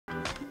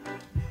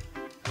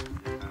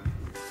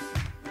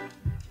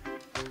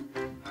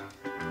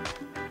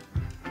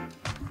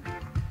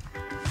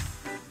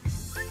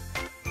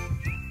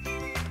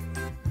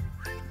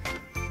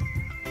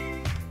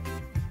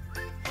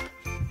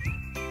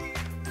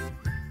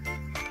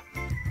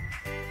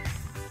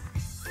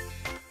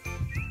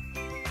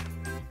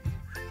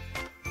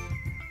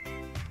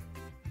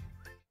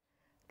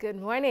Good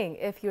morning.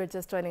 If you're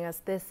just joining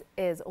us, this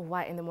is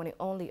Y in the Morning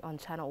only on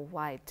channel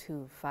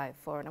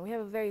Y254. Now we have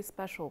a very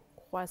special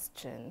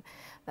question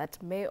that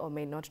may or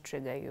may not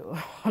trigger you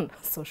on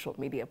social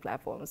media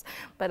platforms,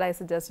 but I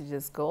suggest you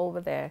just go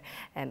over there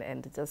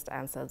and just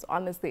answer as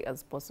honestly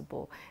as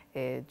possible.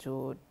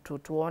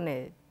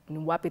 Tuone ni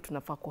wapi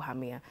tunafaa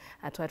kuhamia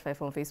at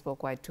Y254 on Facebook,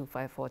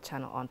 Y254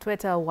 channel on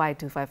Twitter,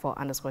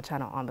 Y254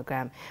 channel on the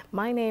gram.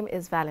 My name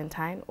is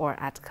Valentine or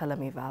at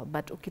Kalamival,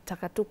 but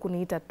ukitaka tu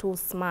kuniita too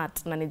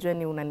smart na nijue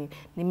ni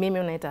mimi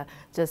unaita,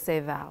 just say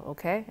Val,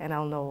 okay? And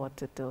I'll know what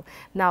to do.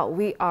 Now,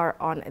 we are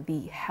on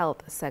the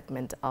health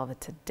segment of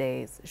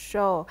today's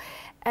show.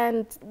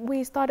 And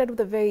we started with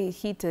a very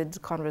heated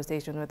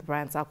conversation with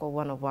Brian Sako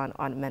 101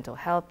 on mental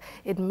health.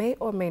 It may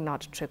or may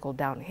not trickle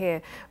down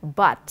here,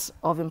 but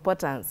of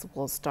importance,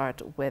 we'll start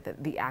with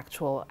the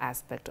actual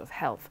aspect of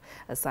health,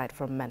 aside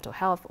from mental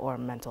health or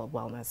mental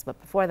wellness.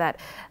 But before that,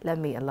 let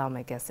me allow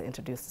my guests to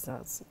introduce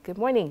themselves. Good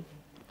morning.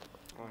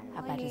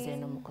 Habari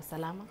zenu, mko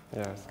salama?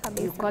 Yes.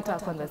 You caught our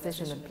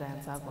conversation with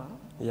Brian Sako.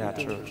 Yeah,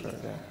 true, yeah.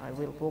 All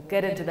right, we'll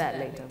get into that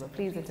later, but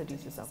please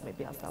introduce yourself.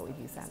 Maybe I'll start with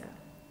you, Sandra.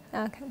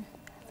 Okay.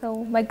 So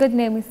my good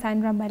name is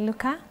Sandra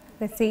Maluka,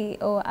 the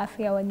CEO of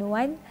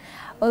Y254,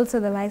 also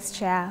the Vice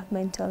Chair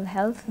Mental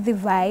Health, The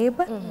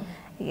Vibe.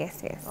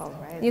 Yes. All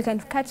right. You can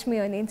catch me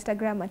on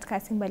Instagram at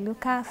Kasi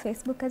Maluka,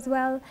 Facebook as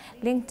well,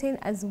 LinkedIn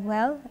as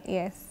well.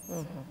 Yes.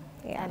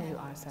 Yeah. And you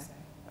are, sir.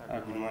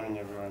 Good morning,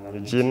 everyone. I'm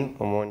Eugene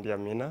Omondi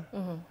Amina.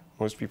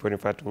 Most people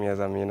refer to me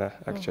as Amina,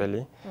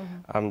 actually.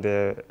 I'm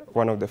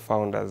one of the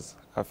founders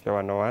of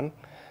Y254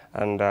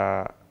 and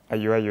a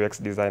UI UX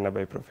designer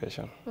by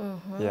profession.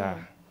 Yeah.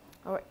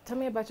 All right, tell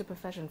me about your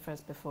profession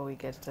first before we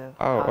get to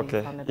how you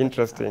okay. founded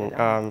Interesting.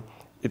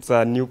 It's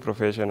a new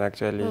profession,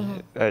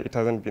 actually. It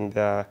hasn't been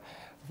there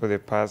for the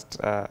past,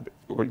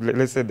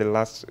 let's say the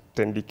last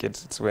 10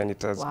 decades. It's when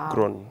it has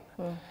grown.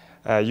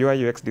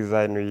 UI UX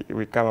design,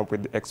 we come up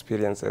with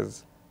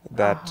experiences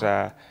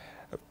that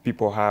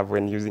people have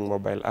when using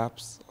mobile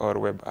apps or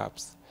web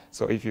apps.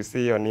 So if you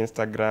see on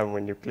Instagram,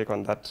 when you click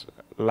on that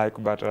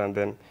like button and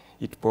then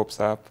it pops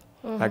up,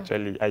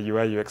 actually a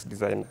UI UX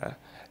designer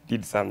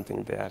did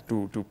something there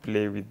to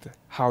play with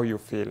how you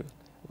feel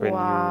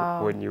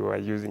when you are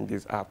using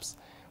these apps.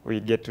 We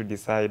get to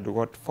decide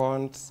what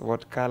fonts,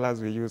 what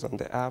colors we use on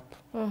the app,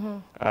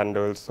 and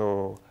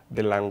also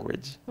the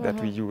language that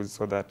we use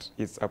so that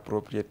it's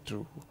appropriate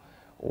to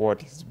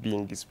what is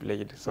being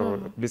displayed.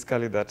 So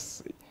basically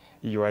that's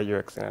UI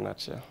UX in a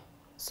nutshell.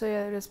 So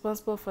you're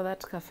responsible for that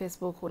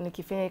Facebook,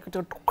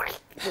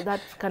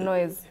 that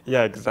noise?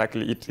 Yeah,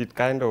 exactly. It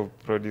kind of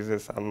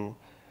produces some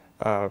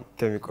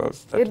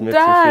chemicals that it makes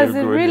does, you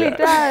feel good. It really yeah.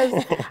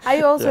 does. Are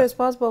you also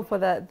responsible for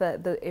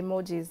the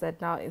emojis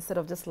that now instead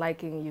of just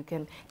liking, you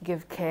can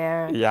give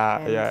care?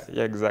 Yeah,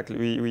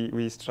 exactly.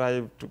 We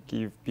strive to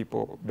give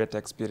people better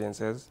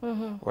experiences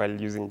while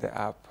using the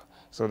app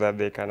so that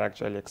they can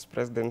actually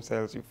express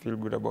themselves. You feel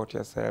good about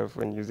yourself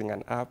when using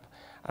an app.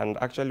 And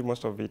actually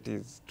most of it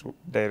is to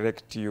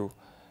direct you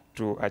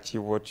to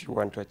achieve what you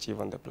want to achieve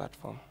on the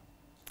platform.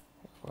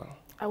 Well.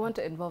 I want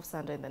to involve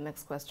Sandra in the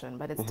next question,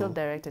 but it's still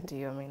directed to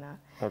you, Amina.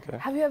 Okay.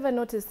 Have you ever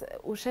noticed,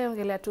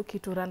 ushaongelea tu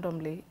kitu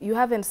randomly, you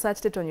haven't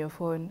searched it on your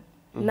phone,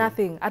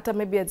 nothing, hata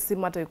maybe at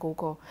simu hata iko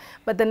huko.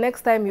 But the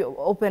next time you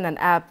open an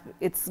app,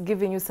 it's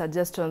giving you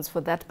suggestions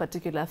for that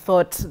particular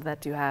thought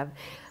that you have.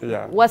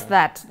 Yeah. What's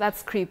that?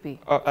 That's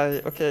creepy.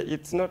 Okay,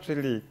 it's not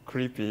really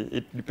creepy.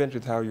 It depends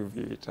with how you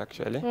view it,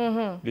 actually.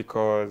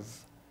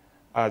 Because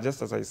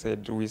just as I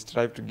said, we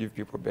strive to give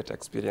people better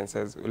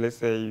experiences. Let's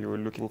say you're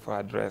looking for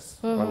a dress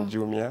on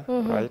Jumia,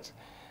 right?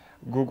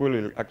 Google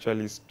will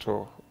actually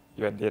store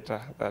your data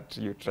that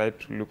you try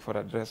to look for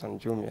a dress on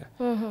Jumia.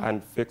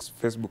 And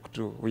Facebook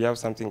too. We have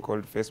something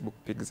called Facebook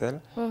Pixel,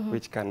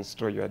 which can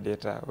store your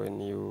data when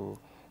you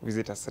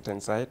visit a certain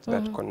site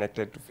that's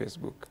connected to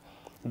Facebook.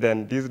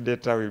 Then this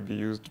data will be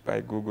used by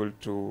Google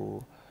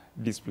to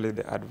display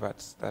the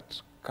adverts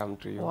that come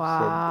to you.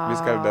 So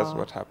basically that's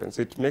what happens.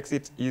 So it makes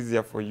it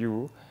easier for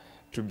you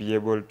to be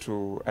able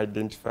to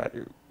identify,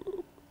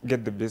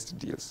 get the best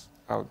deals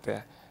out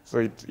there. So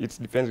it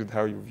depends with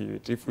how you view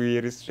it. If we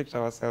restrict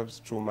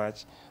ourselves too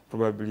much,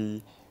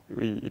 probably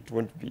it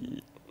won't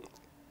be,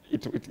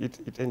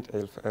 it ain't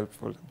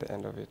helpful at the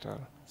end of it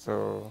all.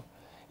 So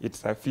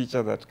it's a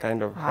feature that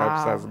kind of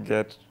helps us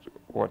get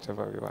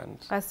whatever we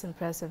want. That's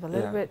impressive. A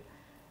little bit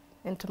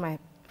into my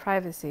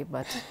privacy,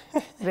 but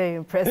very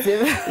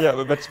impressive.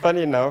 Yeah, but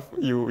funny enough,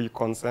 you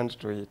consent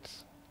to it.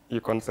 You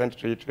consent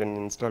to it when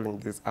installing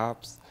these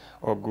apps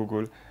or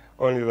Google,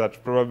 only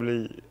that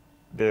probably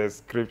the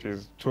script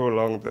is too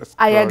long.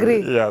 I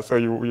agree. Yeah, so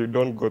you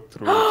don't go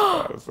through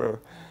it. So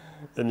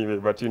anyway,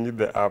 but you need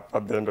the app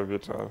at the end of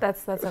it all.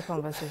 That's a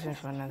conversation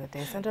for another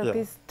day. Sandra,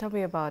 please tell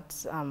me about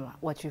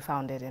what you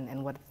founded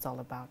and what it's all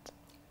about.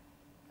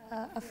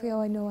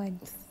 Y254,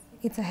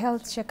 it's a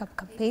health checkup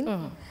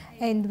campaign,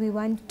 and we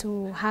want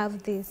to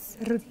have this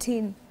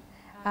routine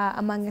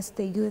amongst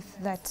the youth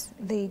that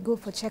they go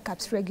for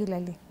checkups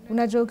regularly.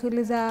 Unajua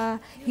ukiuliza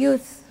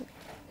youth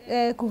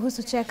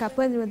kuhusu check up.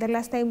 When the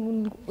last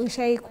time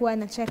ushaikuwa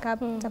na check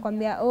up,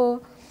 nitakwambia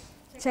oh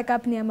check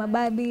up ni ya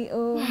mababi,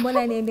 oh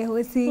mbona niende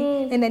hosi,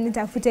 nenda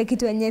nitafute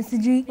kitu yenye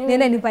sijui,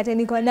 nenda nipate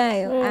niko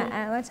nayo.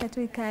 Wacha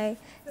tu ikae.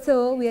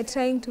 So we are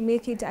trying to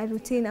make it a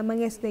routine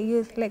amongst the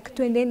youth, like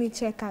tuendeni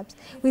checkups.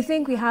 We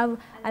think we have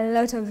a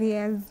lot of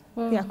years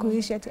ya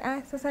kuishi ati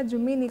sasa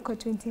jumi niko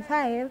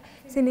 25,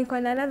 si niko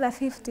na another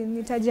 50,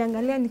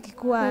 nitajiangalia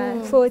nikikuwa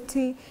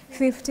 40,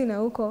 50 na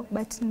huko,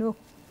 but no,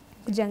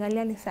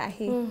 kujiangalia ni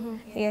sahi.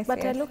 Yes, but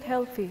yes. I look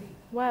healthy.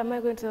 Why am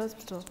I going to the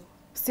hospital?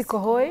 Siko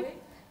hoi?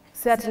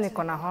 Si ati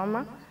niko na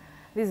homa?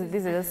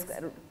 These are just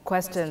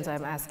questions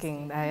I'm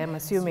asking. I am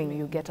assuming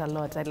you get a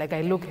lot.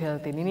 I look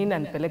healthy. Ni nini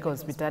nanipeleka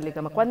hospitali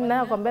kama kwani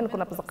nayo kwambia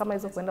kuna pesa kama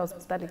hizo kwenda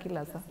hospitali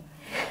kila saa?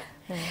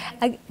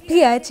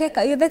 Pia check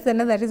up, that's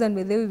another reason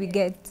with the way we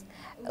get.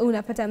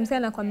 Unapata msee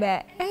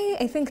anakwambia, hey,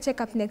 I think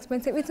check up is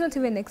expensive. It's not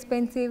even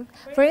expensive.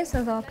 For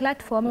instance, our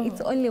platform,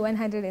 it's only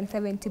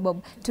 170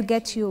 bob to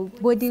get your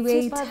body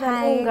weight,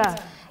 height.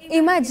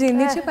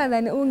 Imagine, it's cheaper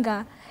than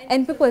unga.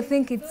 And people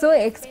think it's so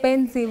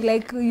expensive,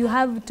 like you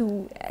have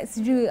to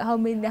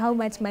how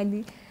much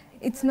money.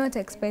 It's not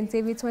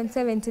expensive, it's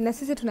 170. Na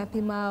sisi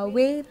tunapima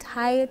weight,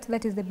 height,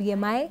 that is the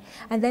BMI,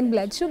 and then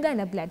blood sugar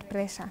and blood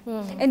pressure.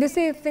 And you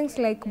see things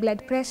like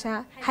blood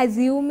pressure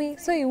haziumi,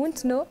 so you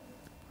won't know.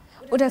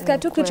 Utasikia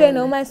tu kichwa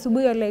inauma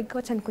asubuhi, you're like,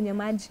 wacha nikunywe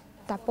maji,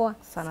 tapoa.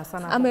 Sana.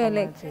 Ama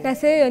you're like, na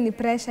sasa hiyo ni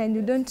pressure and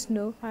you don't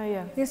know.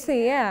 Yeah. You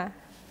see, yeah.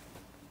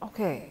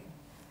 Okay.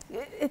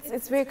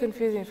 It's very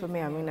confusing for me,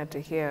 Amina, to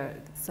hear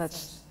such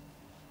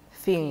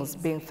things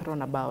being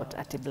thrown about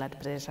at blood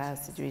pressure,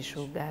 sijui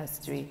sugar,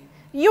 sijui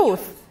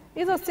youth.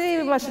 Hizo si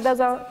mashida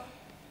za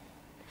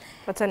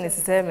wacha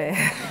nisiseme.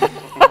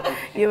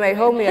 You may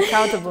hold me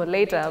accountable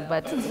later,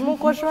 but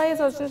mko shwari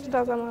hizo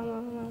shida za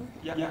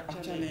Yeah,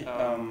 actually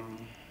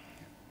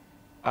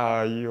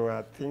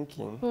your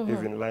thinking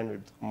is in line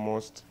with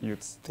most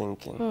youth's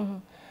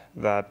thinking,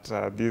 that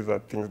these are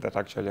things that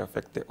actually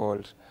affect the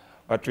old.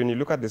 But when you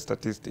look at the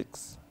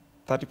statistics,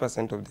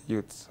 30% of the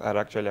youths are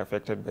actually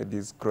affected by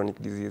these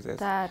chronic diseases.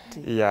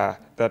 30. Yeah,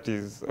 that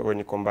is when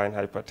you combine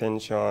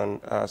hypertension,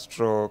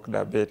 stroke,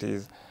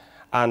 diabetes,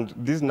 and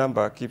this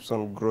number keeps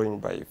on growing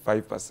by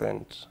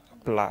 5%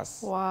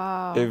 plus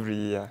every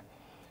year.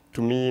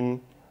 To mean,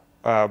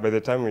 by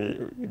the time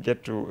we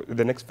get to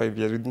the next 5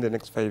 years, within the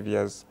next 5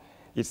 years,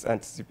 it's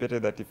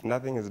anticipated that if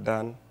nothing is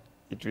done,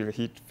 it will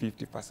hit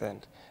 50%.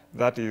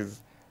 That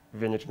is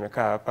venye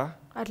tumekaa hapa,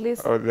 at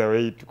least or the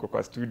way tuko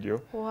kwa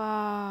studio.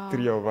 Wow.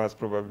 3 of us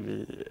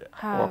probably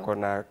wako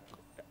na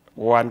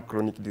one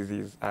chronic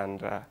disease,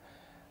 and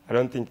I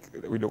don't think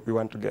we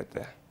want to get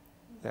there.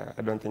 Yeah,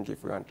 I don't think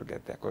if we want to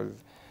get there, because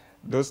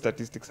those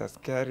statistics are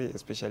scary,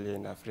 especially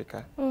in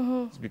Africa.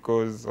 It's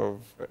because of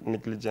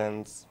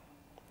negligence.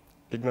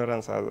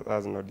 Ignorance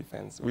has no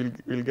defense.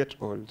 We'll get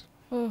old.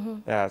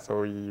 Yeah,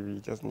 so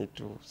we just need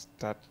to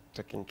start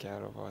taking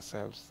care of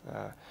ourselves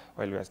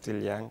while we are still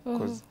young,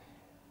 because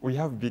we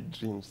have big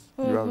dreams.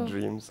 You have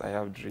dreams, I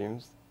have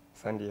dreams,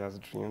 Sandy has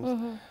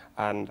dreams.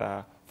 And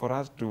for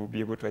us to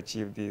be able to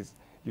achieve this,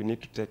 you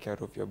need to take care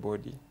of your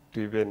body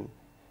to even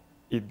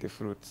eat the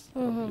fruits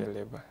of your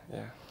labor.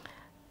 Yeah.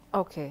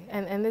 Okay,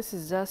 and this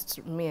is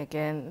just me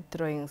again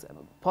throwing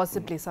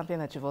possibly something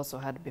that you've also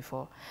heard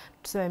before.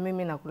 Tuseme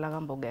mimi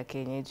nakulanga mboga ya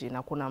kienyeji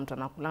na kuna mtu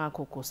anakulanga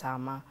kuku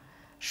sama.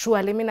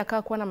 Surely mimi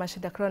nakaa kuwa na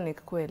mashida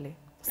chronic kweli.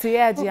 Si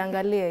yeye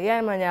ajiangalie,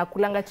 yeye mwenye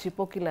akulanga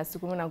chipo kila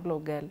siku mimi nakula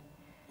ugali.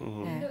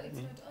 No, it's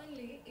not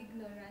only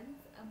ignorance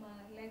ama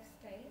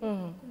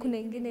lifestyle. Kuna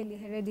ingine ni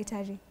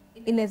hereditary.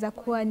 Inaweza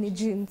kuwa ni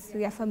genes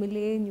ya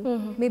familia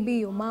yenu. Maybe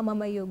your mama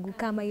ama your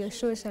guka ama your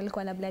shosha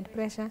alikuwa na blood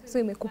pressure, so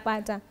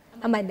imekupata,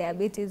 ama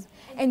diabetes,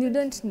 and you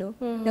don't know.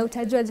 Na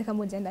utajuaje kama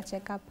hujaenda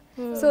check up?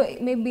 So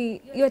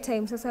maybe your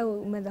time sasa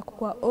umeanza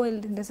kukua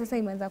old, ndio sasa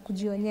imeanza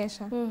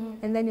kujionyesha.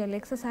 And then you're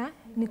like, sasa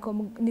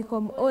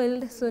niko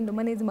old, so ndio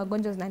maana hizo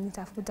magonjwa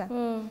zinanitafuta.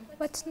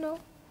 But no.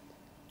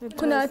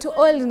 Kuna watu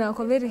old na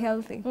wako very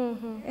healthy.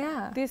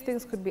 Yeah. These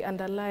things could be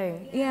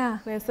underlying. Yeah.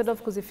 Na instead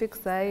of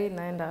kuzifix sahi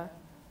naenda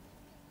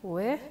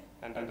we.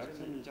 And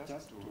actually,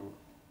 just to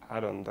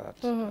add on that,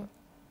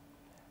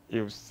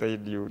 you've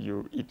said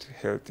you eat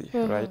healthy,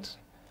 right?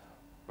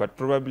 But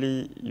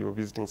probably you're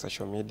visiting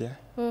social media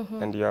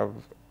and you have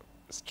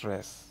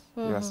stress.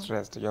 You are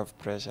stressed, you have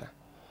pressure.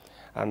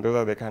 And those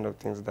are the kind of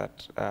things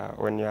that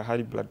when your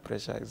high blood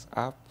pressure is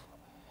up,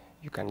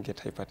 you can get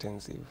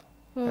hypertensive.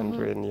 And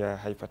when you're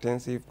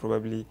hypertensive,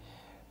 probably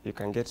you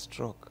can get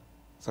stroke.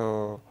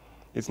 So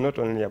it's not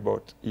only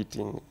about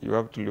eating. You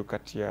have to look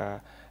at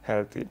your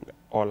health in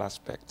all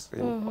aspects,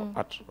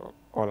 at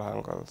all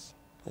angles.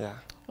 Yeah.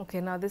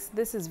 Okay, now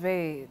this is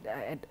very,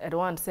 I don't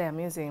want to say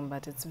amusing,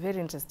 but it's very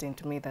interesting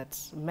to me that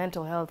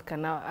mental health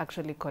can now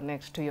actually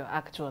connect to your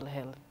actual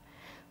health.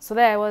 So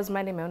there I was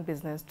minding my own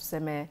business to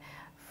say,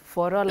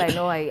 for all I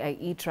know, I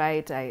eat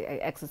right, I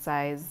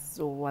exercise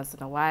once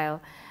in a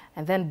while,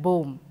 and then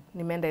boom,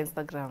 nimeenda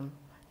Instagram,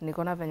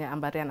 nikona venye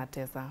Ambari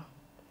anatesa.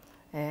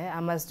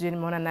 Ama sijui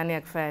nimeona nani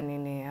akifanya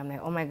nini, I'm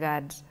like, oh my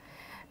God.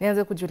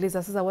 nianze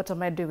kujiuliza sasa, what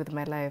am I doing with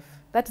my life?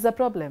 That is a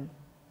problem.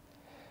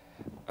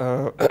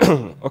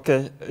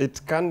 Okay,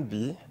 it can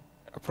be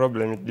a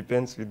problem. It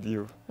depends with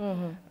you.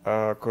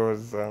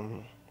 Because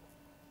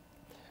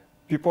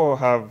people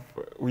have,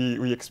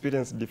 we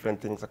experience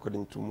different things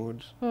according to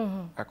mood,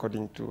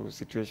 according to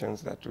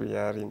situations that we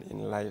are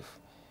in life.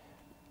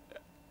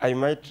 I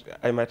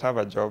might have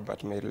a job,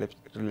 but my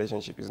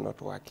relationship is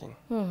not working.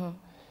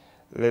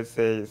 Let's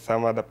say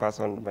some other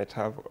person might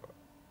have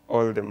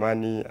all the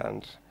money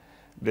and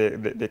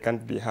they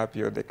can't be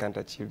happy or they can't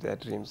achieve their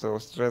dreams. So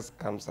stress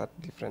comes at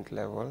different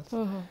levels.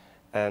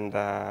 And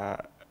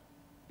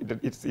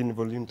it's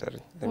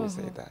involuntary, let me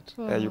say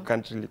that. You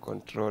can't really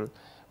control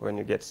when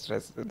you get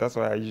stressed. That's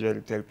why I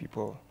usually tell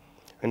people,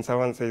 when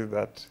someone says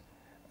that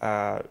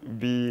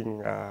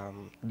being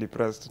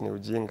depressed ni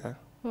ujinga,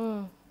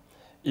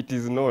 it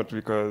is not,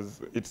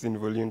 because it's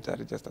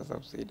involuntary, just as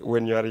I've said.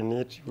 When you are in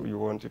it, you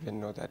won't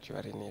even know that you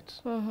are in it.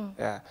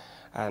 Yeah,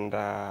 and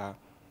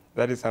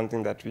that is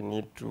something that we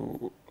need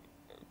to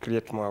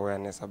create more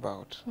awareness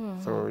about.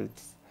 So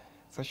it's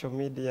social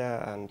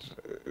media and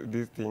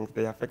these things,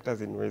 they affect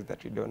us in ways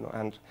that we don't know.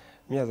 And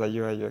me as a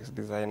UI UX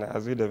designer,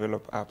 as we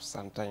develop apps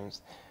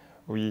sometimes,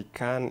 we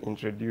can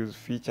introduce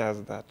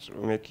features that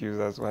make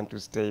users want to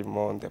stay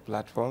more on the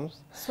platforms.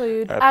 So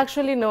you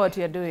actually know what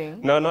you're doing?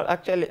 No, not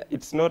actually.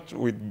 It's not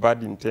with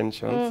bad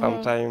intentions.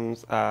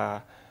 Sometimes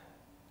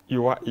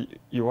you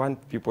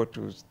want people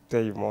to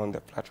stay more on the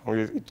platform.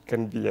 It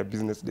can be a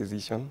business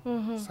decision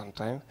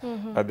sometimes,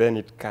 but then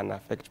it can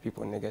affect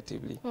people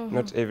negatively.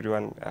 Not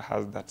everyone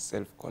has that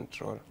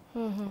self-control.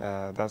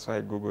 That's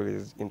why Google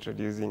is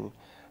introducing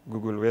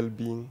Google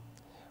Wellbeing,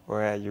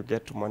 where you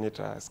get to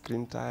monitor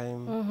screen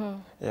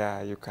time.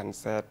 Yeah, you can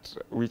set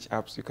which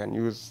apps you can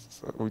use,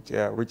 so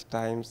which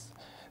times.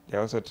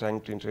 They're also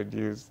trying to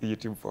introduce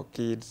YouTube for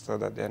kids so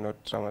that they're not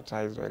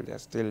traumatized while they're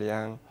still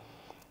young.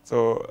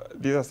 So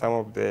these are some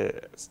of the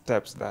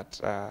steps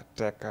that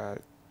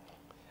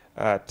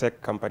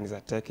tech companies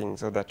are taking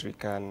so that we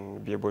can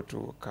be able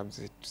to curb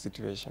the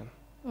situation.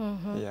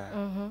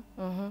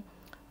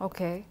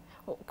 Okay,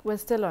 we're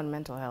still on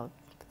mental health,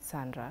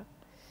 Sandra.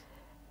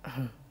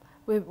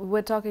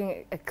 We're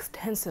talking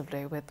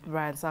extensively with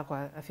Brian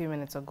Sakwa a few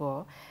minutes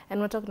ago, and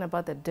we're talking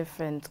about the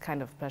different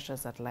kind of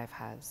pressures that life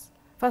has.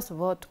 First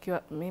of all,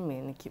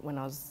 when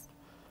I was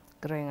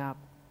growing up,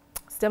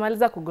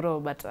 sijamaliza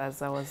kugrow, but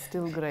as I was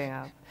still growing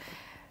up,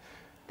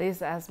 they used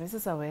to ask me,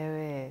 sasa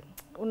wewe,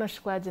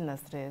 unashikwaje na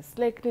stress?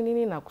 Like,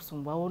 nini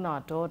nakusumbua? Huna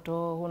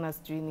watoto, huna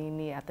sijui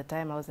nini. At the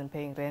time I wasn't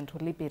paying rent,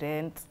 hulipi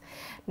rent.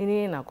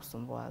 Nini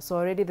nakusumbua? So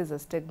already there's a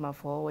stigma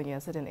for when you're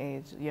a certain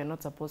age, you're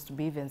not supposed to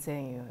be even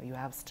saying you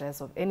have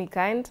stress of any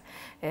kind.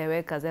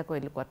 We kazi yako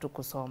ilikuwa tu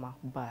kusoma,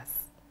 bas.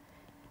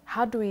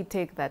 How do we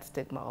take that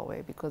stigma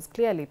away? Because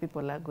clearly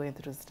people are going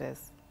through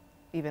stress,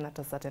 even at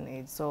a certain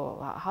age. So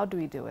how do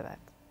we deal with that?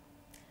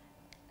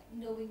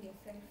 Knowing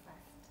yourself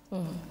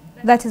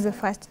first. That is the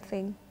first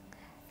thing.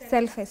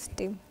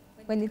 Self-esteem.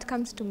 When it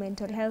comes to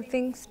mental health,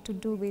 things to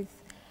do with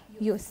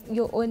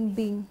your own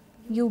being,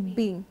 you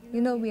being.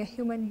 You know, we are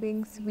human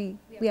beings. We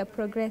are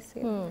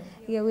progressive.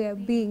 Yeah, we are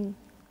being.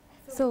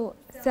 So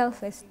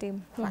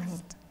self-esteem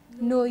first.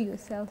 Know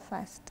yourself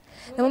first.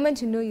 The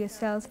moment you know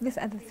yourself, these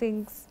other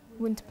things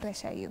won't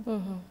pressure you.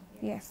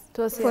 Yes.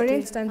 For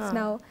instance,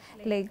 now,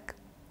 like,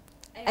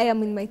 I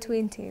am in my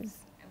 20s.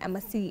 I'm a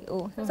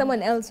CEO.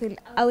 Someone else will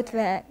out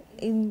there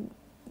in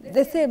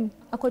the same,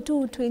 ako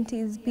tu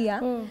 20s pia,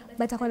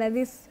 but akona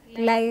this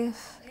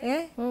life,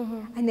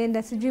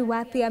 anaenda sijui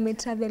wapi,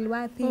 ametravel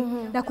wapi,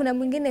 na kuna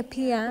mwingine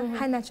pia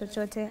hana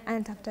chochote,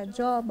 anatafuta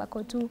job,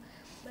 ako tu.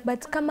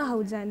 But kama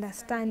hauja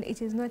understand,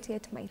 it is not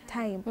yet my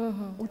time,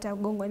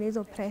 utagongwa na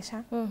hizo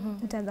pressure,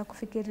 utaanza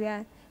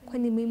kufikiria,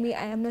 kwani mimi,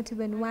 I am not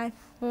even worth,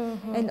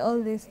 and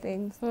all these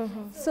things.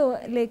 So,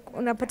 like,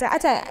 unapata,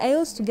 hata, I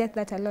used to get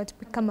that a lot,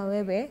 kama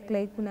wewe,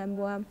 like,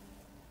 unaambiwa,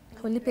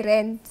 ulipi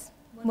rent,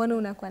 mbona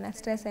unakuwa na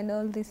stress and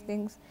all these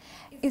things.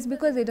 It's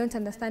because they don't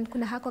understand,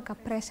 kuna hako ka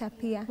pressure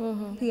pia,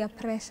 peer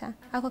pressure.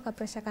 Hako ka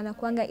pressure kana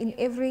kuanga in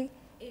every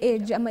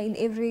age, ama in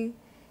every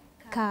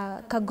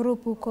ka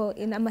group uko,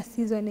 in ama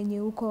season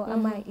yenye uko,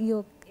 ama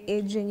iyo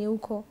age yenye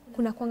uko,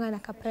 kuna kuanga na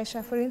ka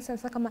pressure. For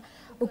instance, kama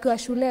ukiwa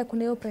shule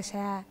kuna hiyo pressure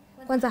ya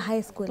kwanza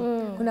high school,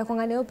 kuna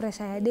kuanga na hiyo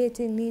pressure ya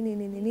dating,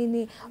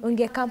 nini.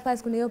 Unge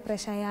campus kuna hiyo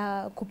pressure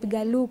ya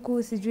kupiga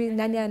luku, sijui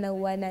nani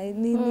anaua na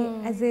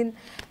nini, as in,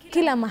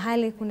 kila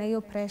mahali kuna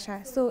hiyo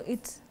pressure. So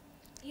it's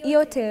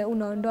yote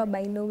unaondoa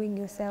by knowing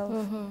yourself.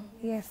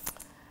 Yes.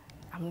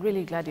 I'm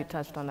really glad you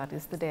touched on that.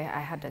 Yesterday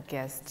I had a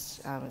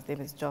guest, his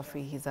name is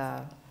Geoffrey. He's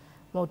a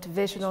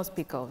motivational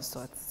speaker of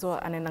sorts. So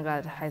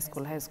anaendaga high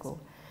school.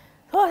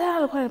 So then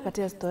alikuwa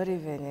anipatia story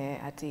venye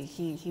ati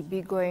he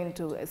be going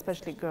to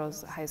especially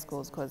girls high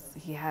schools because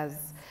he has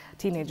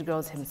teenage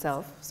girls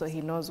himself, so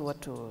he knows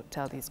what to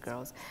tell these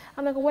girls.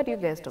 I'm like, what do you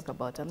guys talk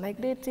about? I'm like,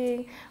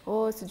 dating,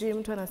 sijui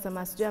mtu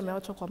anasema sijui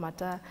ameochwa kwa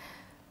mata.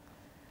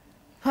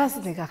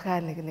 First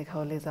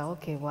nikauliza,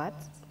 okay, what?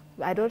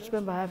 I don't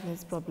remember having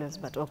these problems,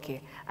 but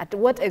okay.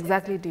 What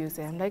exactly do you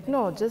say? I'm like,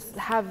 no, just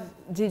have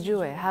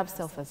jijue, have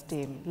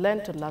self-esteem,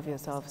 learn to love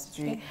yourself.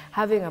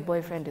 Having a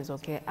boyfriend is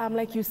okay. I'm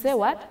like, you say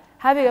what?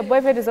 Having a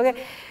boyfriend is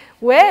okay?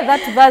 Where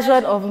that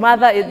version of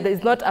mother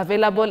is not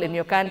available in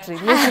your country,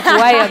 means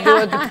why I'm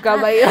doing to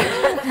cover you.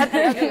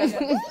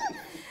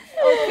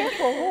 Okay,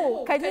 for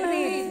who? Can you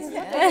read?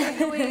 What are you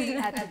doing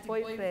at a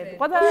boyfriend?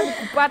 Kwanza ni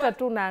kupata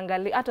tu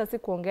naangalia, hata si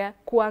kuongea,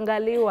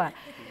 kuangaliwa.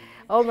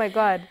 Oh my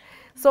God.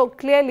 So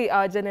clearly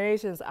our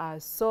generations are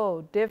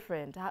so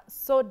different,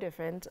 so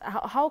different.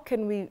 How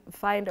can we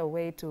find a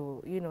way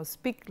to, you know,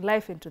 speak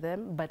life into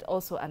them, but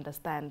also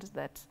understand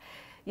that,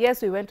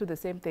 yes, we went through the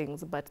same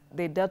things, but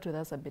they dealt with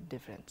us a bit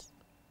different.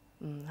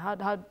 How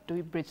do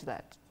we bridge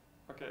that?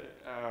 Okay,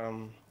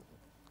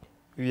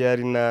 we are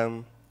in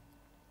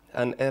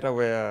an era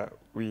where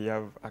we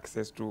have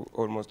access to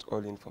almost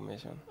all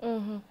information.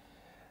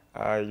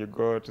 You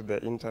go to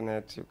the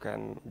internet, you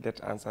can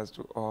get answers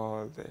to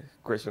all the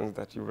questions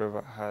that you've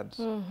ever had.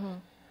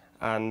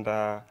 And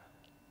now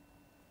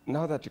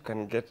that you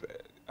can get,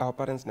 our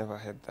parents never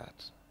had that.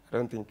 I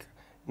don't think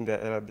in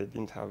their era they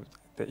didn't have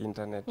the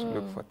internet to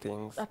look for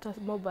things. At a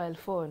mobile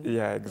phone.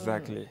 Yeah,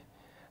 exactly.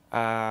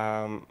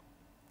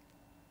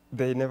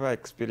 They never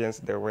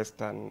experienced the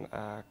Western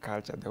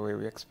culture the way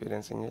we're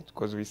experiencing it,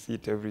 because we see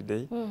it every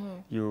day.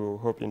 You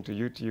hop into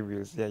YouTube,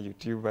 you'll see a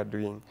YouTuber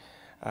doing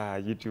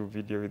YouTube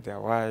video with their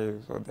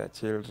wives or their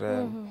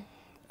children,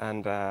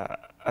 and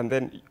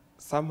then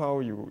somehow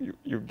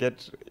you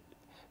get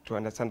to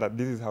understand that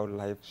this is how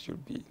life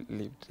should be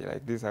lived.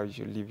 Like, this is how you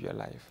should live your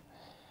life,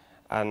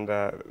 and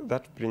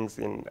that brings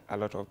in a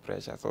lot of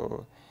pressure.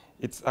 So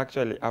it's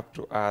actually up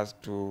to us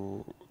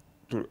to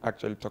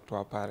actually talk to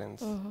our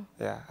parents,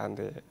 yeah, and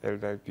the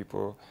elderly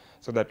people,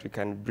 so that we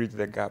can bridge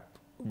the gap,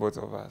 both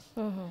of us.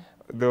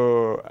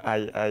 Though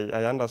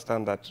I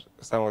understand that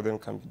some of them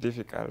can be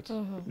difficult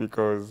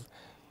because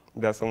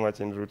they're so much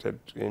enrooted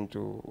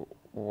into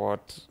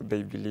what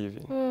they believe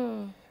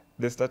in.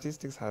 The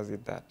statistics has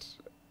it that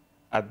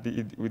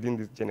within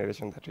this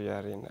generation that we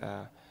are in,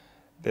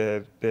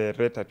 the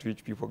rate at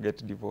which people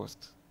get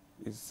divorced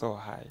is so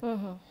high.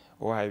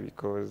 Why?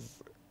 Because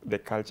the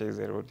culture is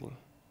eroding.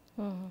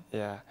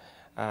 Yeah.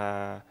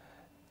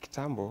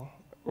 Kitambo,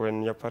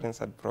 when your parents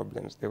had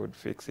problems, they would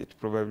fix it.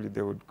 Probably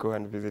they would go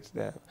and visit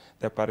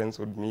their parents,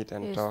 would meet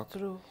and talk.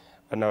 True.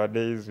 But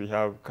nowadays we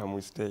have come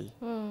we stay.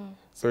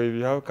 So if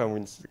you have come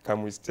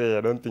we stay,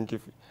 I don't think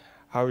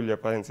how will your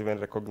parents even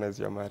recognize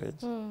your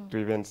marriage to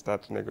even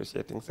start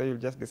negotiating? So you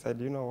just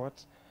decide, you know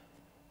what,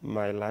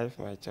 my life,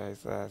 my choice.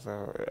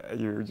 So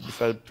you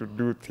decide to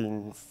do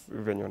things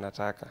when you're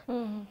nataka.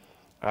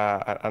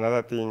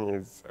 Another thing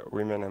is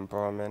women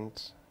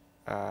empowerment.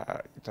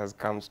 It has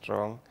come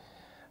strong,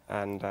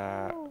 and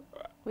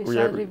we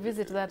shall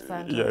revisit that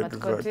sometime. Yeah, but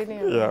exactly.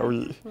 Continue.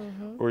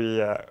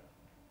 Yeah,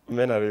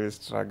 men are really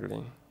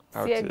struggling.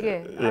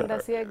 Siege.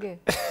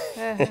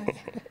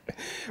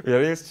 We are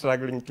really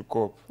struggling to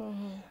cope.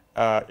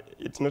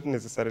 It's not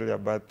necessarily a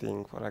bad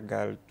thing for a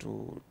girl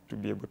to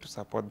be able to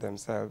support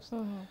themselves,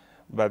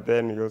 but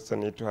then we also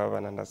need to have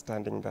an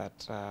understanding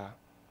that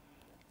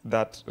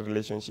that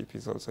relationship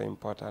is also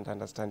important,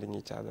 understanding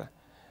each other.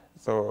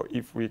 So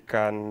if we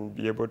can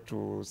be able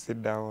to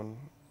sit down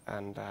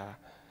and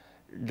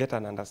get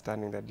an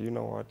understanding that, you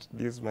know what,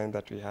 these men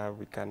that we have,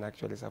 we can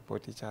actually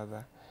support each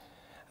other,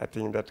 I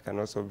think that can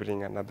also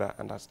bring another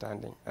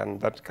understanding, and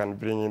that can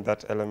bring in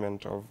that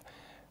element of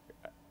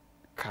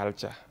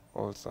culture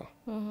also.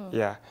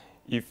 Yeah,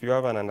 if you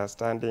have an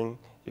understanding,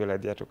 you'll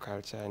adhere to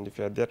culture, and if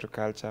you adhere to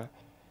culture,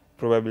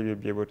 probably you'll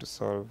be able to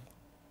solve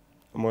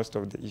most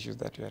of the issues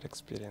that we are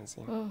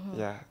experiencing.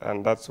 Yeah,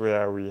 and that's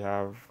where we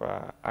have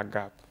a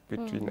gap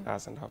between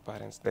us and our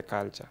parents, the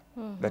culture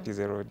that is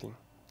eroding.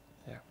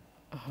 Yeah.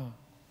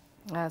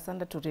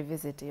 Sanda, to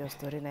revisit your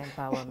story in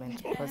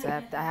empowerment, because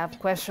I have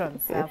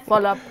questions,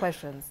 follow-up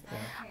questions.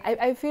 Yeah.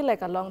 I feel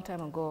like a long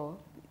time ago,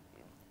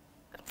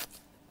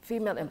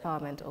 female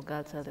empowerment or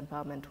girl child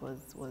empowerment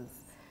was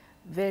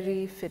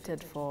very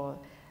fitted for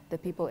the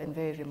people in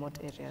very remote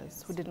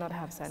areas who did not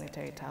have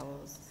sanitary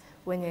towels.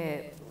 When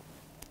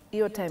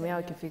your time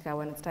yao ikifika,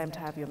 when it's time to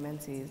have your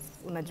menses,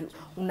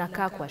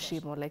 unakaa kwa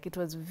shimo. Like, it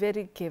was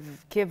very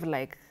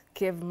cave-like,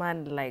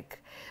 caveman-like.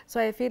 So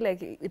I feel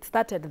like it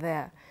started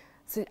there.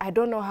 So I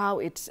don't know how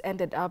it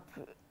ended up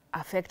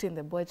affecting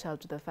the boy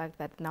child to the fact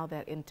that now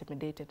they're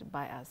intimidated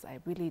by us. I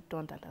really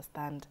don't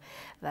understand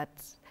that.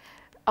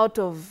 Out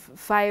of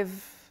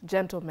 5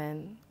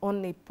 gentlemen,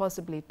 only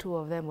possibly 2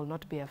 of them will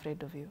not be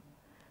afraid of you.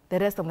 The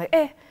rest I'm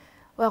like,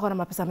 wewe kuna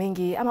mapesa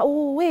mingi, ama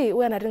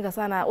wewe anaringa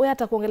sana, wewe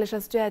hata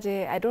kuongelesha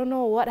sijaje. I don't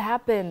know what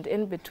happened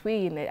in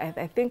between.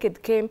 I think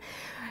it came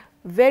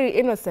very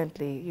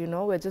innocently, you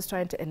know. We're just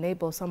trying to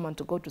enable someone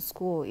to go to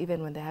school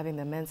even when they're having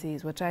their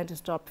menses. We're trying to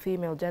stop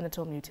female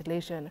genital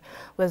mutilation.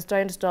 We're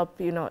trying to stop,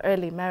 you know,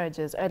 early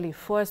marriages, early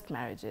forced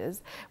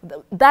marriages.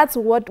 That's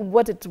what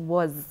it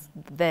was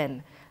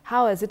then.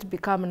 How has it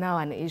become now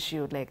an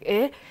issue?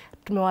 Like,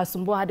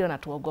 tumewasumbua hadi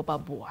wanatuogopa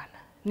bwana.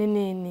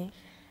 Nini?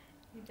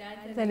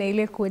 Sana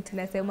ile quote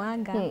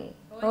nasemanga,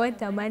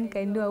 what a man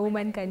can do, a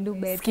woman can do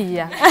better.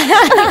 Skia.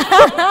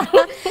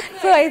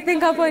 So I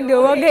think hapo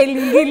ndio woga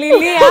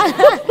ilingililia.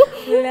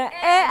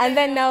 And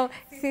then now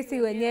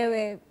sisi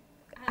wenyewe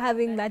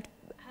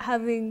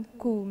having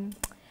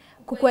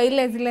kukua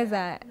ile zile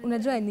za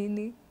unajua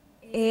nini?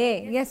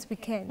 Yes we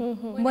can.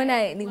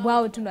 Mbona ni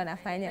wao tu ndo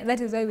wanafanya. That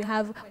is why we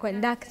have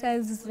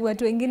conductors,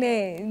 watu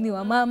wengine ni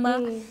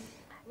wamama.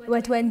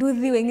 Watu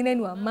wanduthi wengine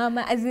ni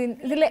wamama. As in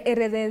zile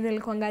area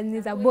zilikuwa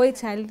ni za boy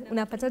child,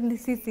 unapata ni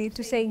sisi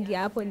tushaingia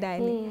hapo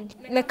ndani.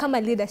 Like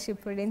kama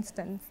leadership for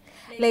instance.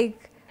 Like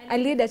a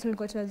leader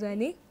tulikuwa tunazoea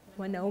ni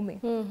mwanaume.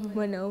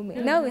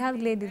 Now we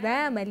have ladies.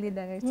 I am a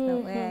leader right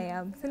now where I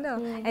am. So no,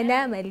 and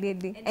I am a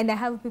lady and I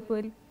have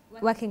people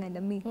working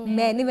under me,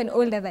 men even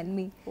older than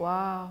me.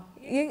 Wow.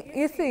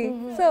 You see?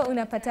 So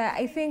unapata,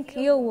 I think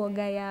hiyo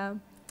uoga ya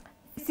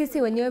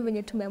sisi wenyewe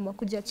venye tumeamua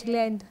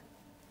kujiachilia and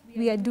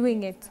we are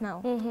doing it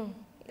now.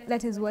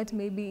 That is what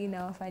maybe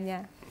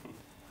inawafanya.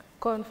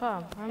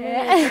 Confirm. I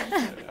mean,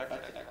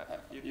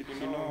 you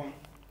know,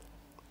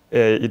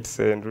 it's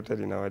rooted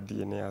in our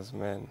DNA as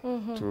men.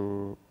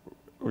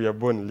 We are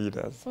born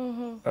leaders,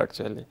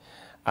 actually.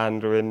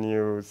 And when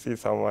you see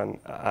someone,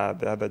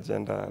 the other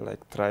gender,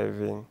 like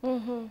thriving,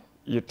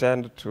 you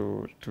tend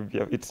to be,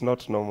 it's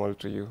not normal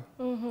to you.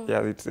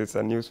 Yeah, it's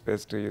a new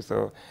space to you.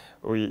 So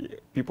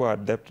people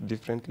adapt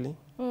differently,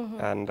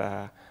 and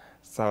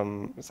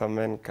some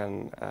men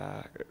can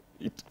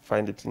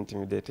find it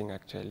intimidating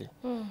actually,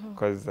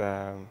 because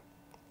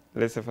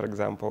let's say for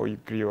example you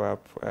grew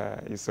up,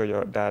 you saw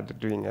your dad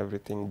doing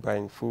everything,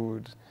 buying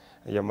food,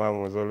 your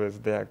mom was always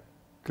there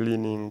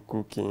cleaning,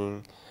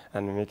 cooking,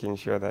 and making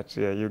sure that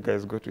you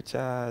guys go to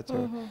church,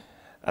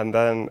 and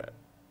then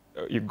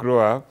you grow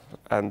up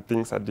and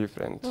things are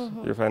different.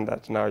 You find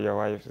that now your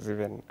wife is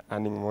even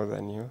earning more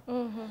than you,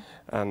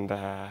 and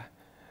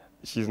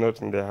she's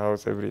not in the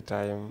house every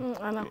time.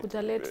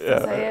 Anakuja late.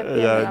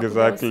 Yeah,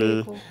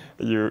 exactly.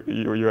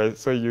 You are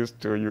so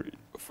used to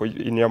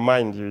in your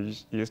mind you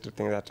used to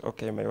think that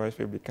okay, my wife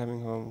will be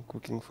coming home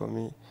cooking for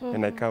me,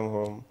 and I come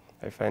home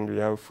I find we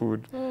have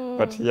food.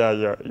 But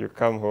here you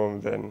come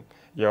home, then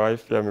your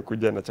wife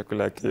amekuja na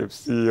chakula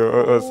KFC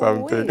or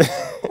something.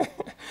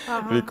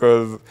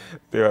 Because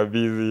they were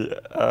busy.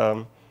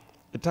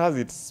 It has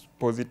its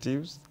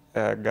positives,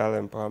 girl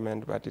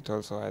empowerment, but it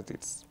also has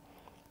its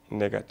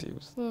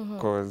negatives.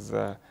 Because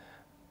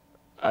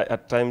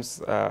at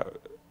times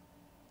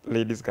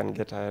ladies can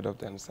get ahead of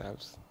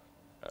themselves.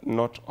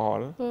 Not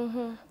all,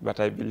 but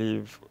I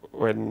believe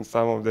when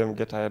some of them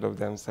get ahead of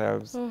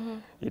themselves,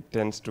 it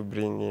tends to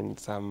bring in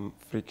some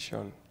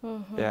friction.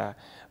 Yeah,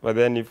 but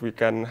then if we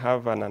can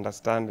have an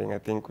understanding, I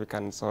think we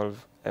can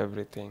solve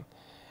everything.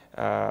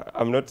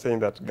 I'm not saying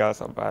that girls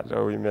are bad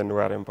or women who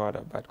are empowered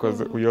are bad,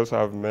 because we also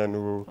have men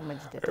who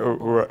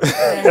are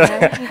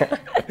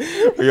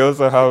we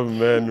also have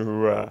men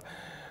who are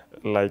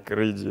like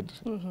rigid.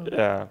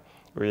 Yeah.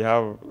 We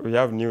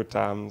have new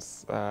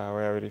terms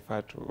where we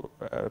refer to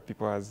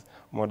people as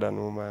modern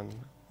woman,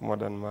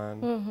 modern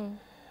man,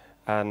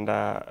 and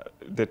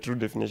the true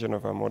definition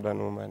of a modern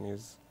woman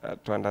is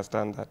to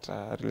understand that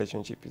a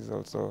relationship is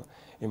also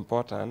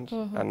important,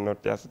 and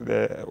not just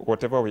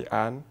whatever we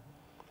earn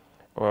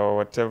or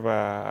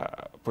whatever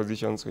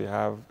positions we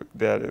have.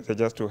 They're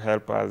just to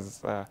help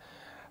us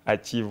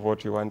achieve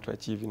what we want to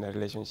achieve in a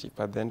relationship.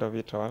 At the end of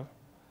it all,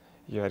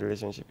 your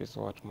relationship is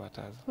what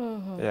matters.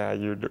 Yeah,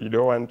 you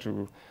don't want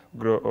to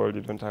grow old,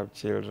 you don't have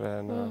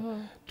children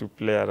or to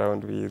play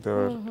around with,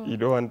 or you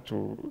don't want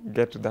to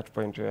get to that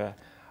point where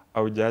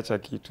haujaacha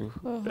kitu.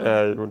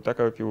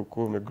 Unataka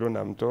ukikuwa umegrow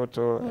na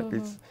mtoto, at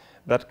least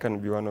that can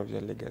be one of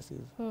your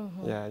legacies.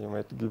 Yeah, you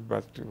might give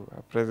birth to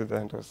a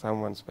president or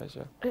someone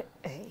special.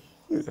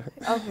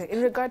 Okay,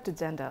 in regard to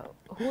gender,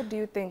 who do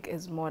you think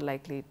is more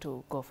likely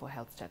to go for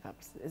health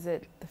checkups? Is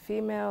it the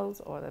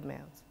females or the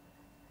males?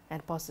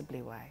 And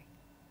possibly why?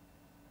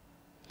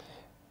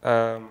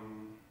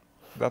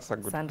 That's a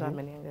good Sandra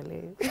point.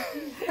 Meniangale.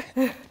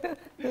 I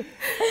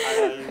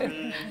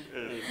think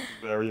it's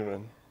the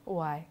women.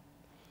 Why?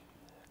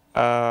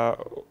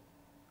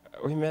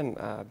 Women,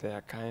 they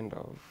are kind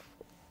of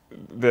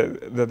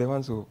they're the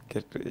ones who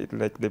get it,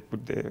 like they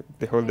put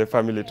they hold the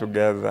family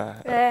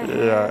together.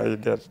 Yeah, you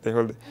get they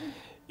hold.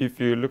 If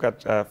you look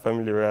at a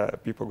family where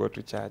people go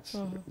to church,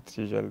 it's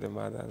usually the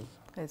mothers.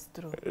 It's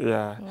true.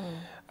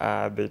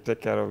 Yeah, they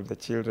take care of the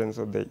children,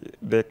 so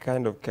they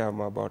kind of care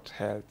more about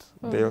health.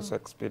 They also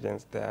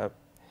experience their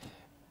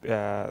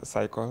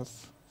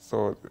cycles,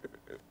 so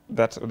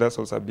that's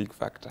also a big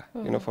factor.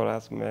 You know, for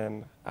us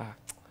men,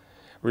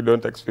 we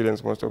don't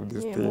experience most of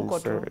these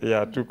things. So,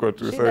 yeah, tuko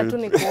tu. Shida tu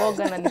ni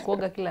kuoga na ni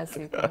kuoga kila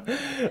siku.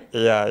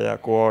 Yeah,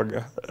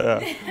 kuoga.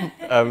 Yeah.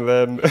 And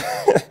then,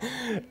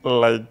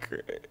 like,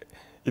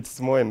 it's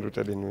more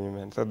enrooted in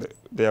women. So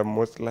they are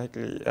most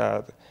likely,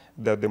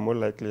 they're more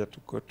likely to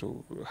go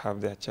to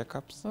have their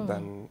checkups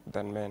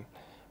than men.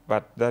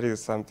 But that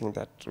is something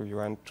that we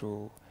want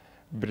to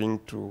bring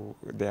to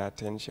their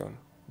attention,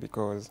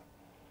 because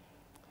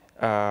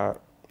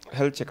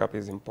health checkup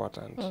is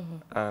important.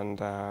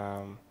 And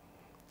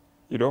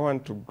you don't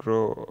want to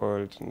grow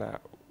old na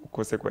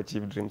ukose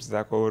kuachieve dreams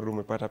zako, or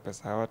umepata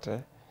pesa yote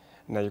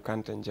na you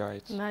can't enjoy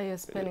it. Now you're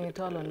spending it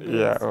all on bills.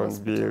 Yeah, on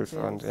bills,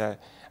 yeah,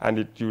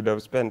 and you would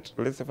have spent,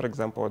 let's say for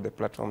example, the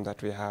platform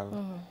that we have,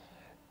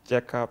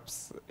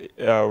 checkups,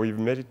 we've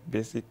made it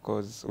basic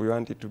because we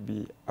want it to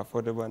be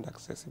affordable and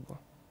accessible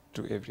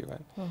to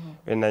everyone.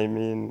 When I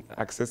mean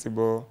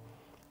accessible,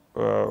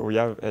 we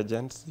have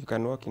agents. You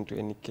can walk into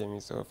any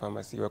chemist or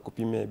pharmacy,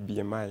 wakupime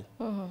BMI,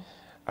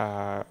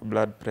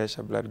 blood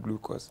pressure, blood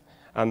glucose,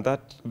 and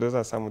those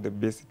are some of the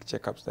basic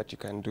checkups that you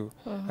can do,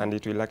 and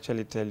it will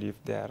actually tell you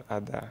if there are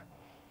other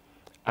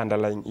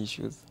underlying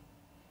issues.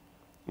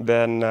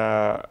 Then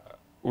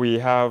we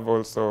have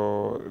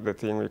also the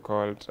thing we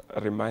called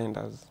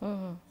reminders.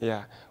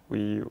 Yeah,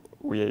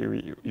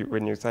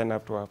 when you sign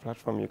up to our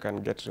platform, you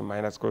can get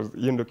reminders because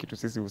hiyo ndo kitu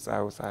sisi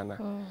usahau sana,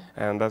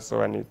 and that's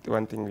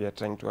one thing we are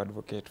trying to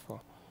advocate for.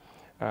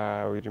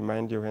 We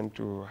remind you when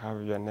to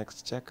have your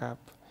next checkup,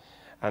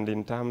 and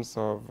in terms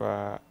of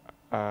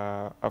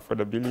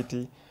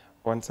affordability,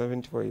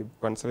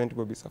 170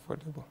 bob is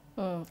affordable.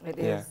 It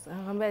Yeah.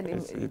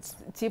 is. It's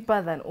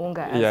cheaper than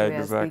unga, as yeah, we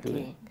are exactly.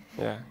 speaking.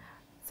 Yeah.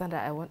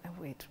 Sandra, I want to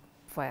wait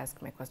before I ask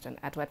my question.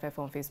 At Y254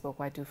 on Facebook,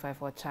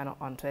 Y254 channel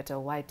on Twitter,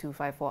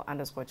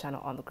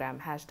 Y254_channel on the gram.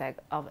 Hashtag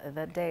of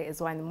the day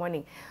is Y in the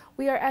morning.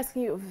 We are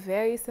asking you a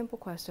very simple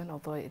question,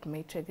 although it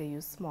may trigger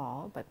you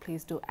small, but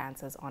please do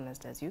answer as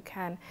honest as you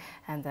can,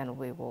 and then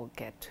we will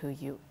get to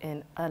you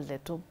in a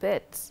little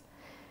bit.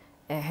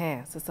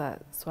 Sasa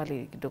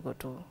swali kidogo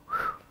tu.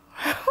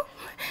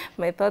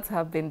 My thoughts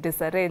have been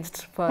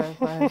disarranged for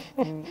all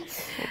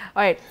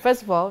right,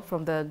 first of all,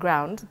 from the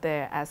ground,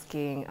 they're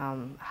asking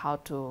how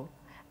to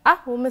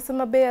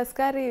umesema bei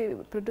askari.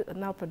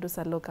 Now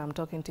producer, look, I'm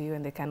talking to you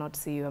and they cannot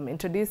see you. I'm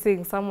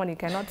introducing someone you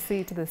cannot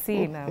see to the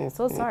scene. I'm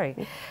so sorry.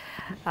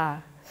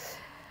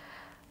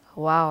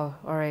 Wow,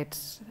 all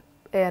right.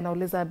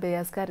 Nauliza bei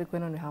askari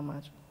kwenu ni how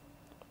much?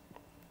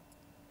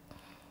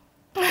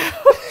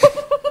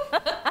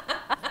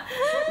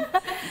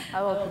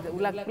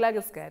 Plug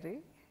askari.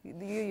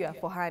 You are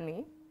for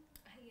honey.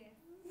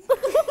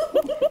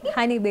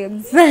 Honey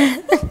babes.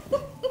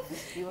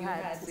 You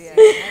had,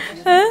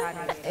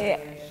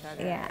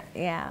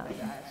 yeah.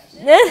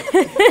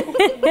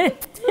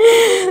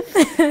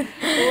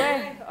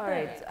 Well, all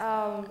right.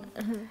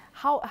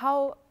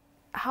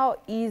 How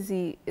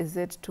easy is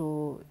it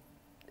to,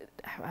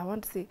 I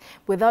want to see,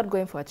 without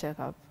going for a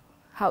checkup,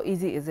 how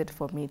easy is it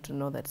for me to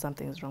know that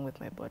something is wrong with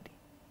my body?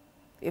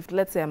 If,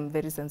 let's say, I'm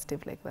very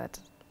sensitive like that,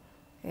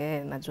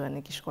 najua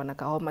nikishikwa na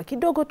kahoma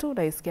kidogo tu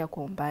naisikia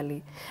kwa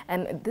umbali,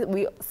 and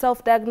we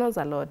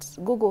self-diagnose a lot.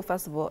 Google,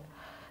 first of all,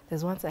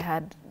 there's once I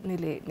had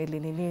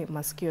nili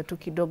masikio tu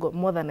kidogo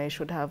more than I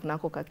should have,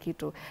 nako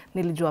kakitu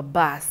nilijua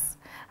bas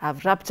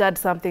I've ruptured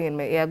something in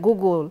my ear.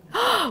 Google,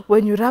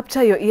 when you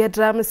rupture your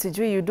eardrum,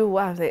 sijui you do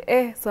what?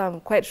 So I'm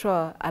quite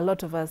sure a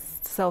lot of us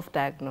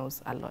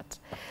self-diagnose a lot.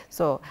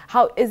 So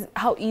how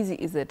easy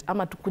is it?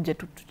 Ama tukuje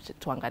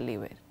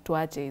tuangaliwe,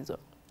 tuache hizo.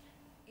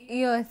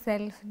 Your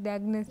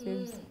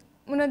self-diagnosis.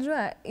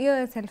 Unajua,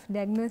 your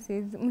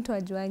self-diagnosis, mtu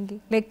ajuangi.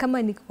 Like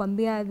kama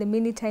nikikwambia the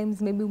many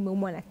times maybe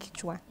umeumwa na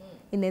kichwa.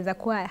 Inaweza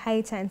kuwa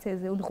high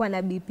chances ulikuwa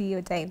na BP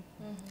hiyo time.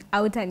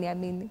 Au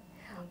utaniamini.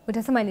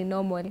 Utasema ni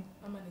normal.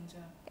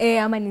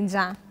 Ama ni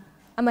njaa.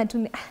 Ama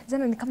tu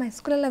jana ni kama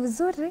sikulala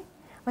vizuri.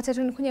 Wacha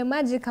tu nikunywe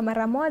maji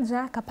mara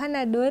moja,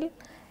 Panadol,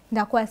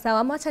 nitakuwa sawa.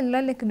 Ama wacha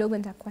nilale kidogo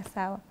nitakuwa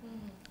sawa.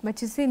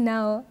 But you see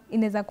now,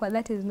 inaweza kuwa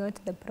that is not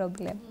the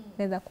problem.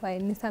 Inaweza kuwa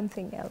ni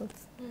something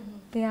else.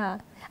 Yeah.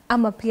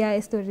 Ama pia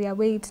historia ya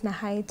weight na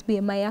height,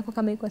 BMI yako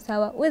kama iko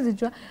sawa. Huwezi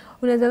jua,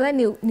 unaweza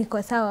dhani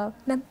niko sawa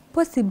na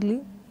possibly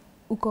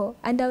uko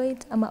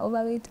underweight ama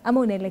overweight ama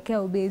unaelekea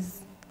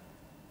obese.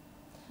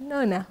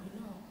 Unaona?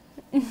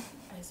 I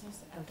saw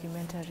a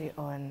documentary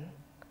on,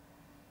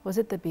 was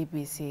it the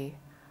BBC,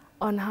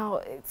 on how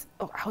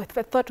I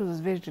thought it was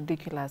very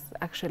ridiculous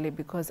actually,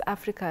 because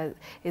Africa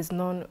is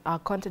known, our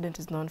continent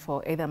is known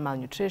for either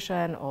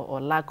malnutrition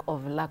or lack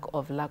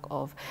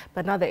of,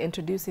 but now they're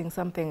introducing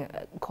something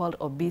called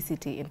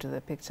obesity into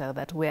the picture,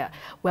 that we're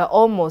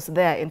almost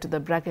there into the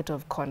bracket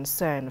of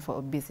concern for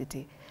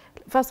obesity.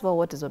 First of all,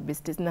 what is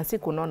obesity? Nasi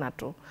kunona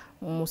tu.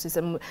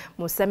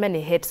 Museme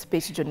ni hate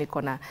speech jo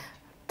niko na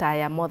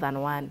tire more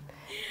than one.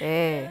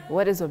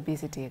 What is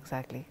obesity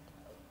exactly?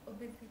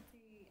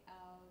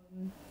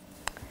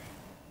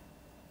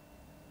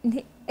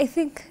 I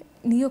think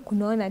niyo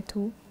kunaona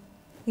tu.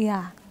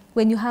 Yeah.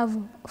 When you have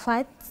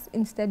fats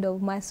instead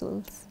of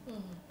muscles.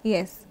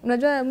 Yes.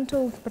 Unajua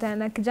mtu ukipatana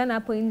na kijana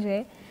hapo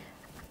nje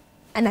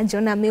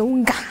anajiona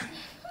ameunga.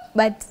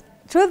 But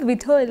truth be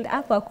told,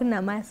 hapo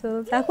hakuna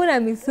muscles, hakuna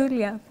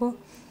misuli hapo.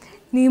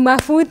 Ni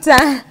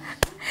mafuta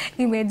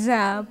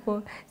imejaa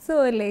hapo.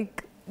 So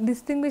like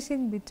distinguishing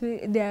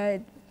between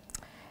the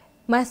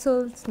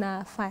muscles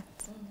na fat,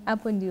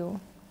 hapo ndio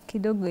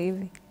kidogo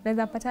hivi.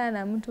 Naweza patana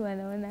na mtu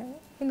anaona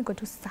niko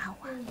tu sawa.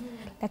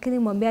 Lakini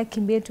mwambie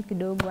kimbie tu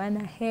kidogo ana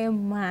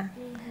hema.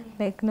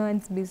 Like no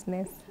one's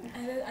business.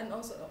 And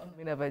also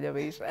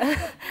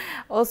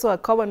Also, a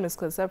common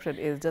misconception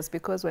is just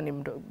because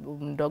when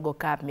mdogo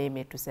ka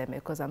mimi tuseme,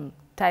 because I'm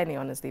tiny,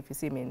 honestly, if you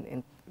see me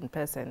in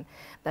person,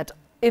 that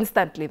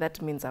instantly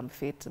that means I'm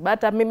fit.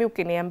 But mimi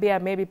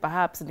ukiniambia maybe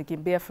perhaps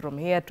nikimbia from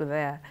here to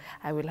there,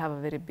 I will have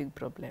a very big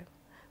problem.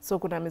 So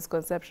kuna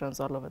misconceptions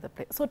all over the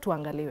place. So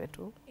tuangaliwe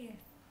tu. Yes.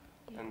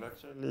 And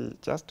actually,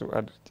 just to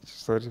add,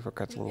 sorry for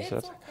cutting you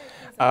short.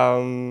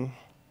 Okay,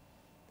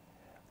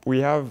 we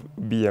have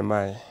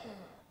BMI,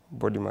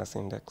 body mass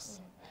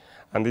index.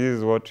 And this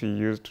is what we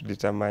use to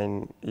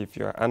determine if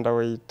you're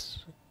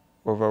underweight,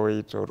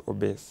 overweight, or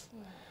obese.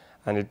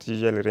 And it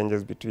usually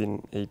ranges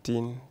between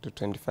 18 to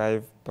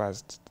 25,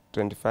 past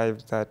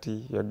 25,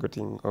 30, you're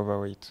getting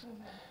overweight.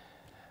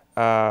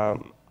 The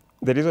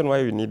reason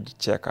why we need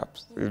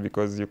checkups is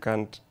because you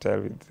can't tell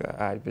with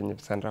even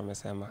if Sandra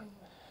Mesema.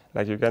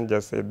 Like you can't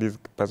just say this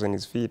person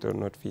is fit or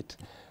not fit.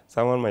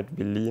 Someone might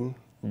be lean,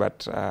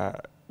 but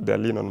they're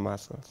lean on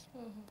muscles.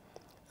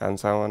 And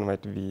someone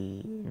might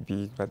be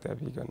big, but they're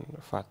big on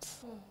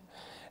fats.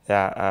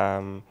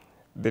 Yeah,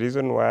 the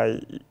reason why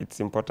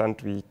it's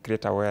important we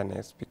create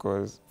awareness,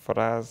 because for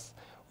us,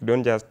 we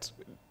don't just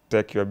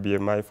take your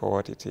BMI for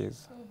what it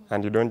is.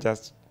 And you don't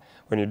just,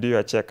 when you do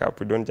your checkup,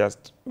 we don't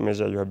just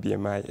measure your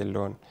BMI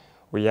alone.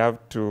 We have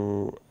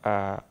to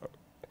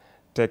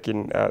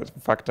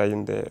factor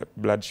in the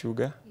blood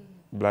sugar,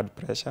 blood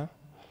pressure,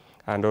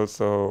 and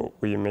also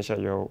we measure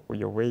your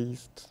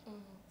waist,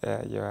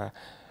 your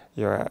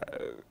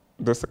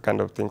those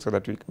kind of things, so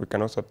that we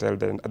can also tell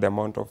the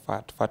amount of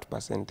fat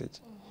percentage.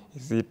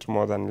 Is it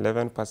more than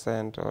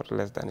 11% or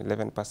less than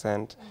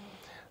 11%?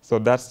 So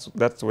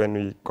that's when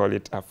we call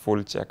it a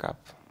full checkup.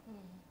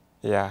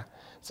 Yeah.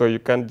 So you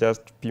can't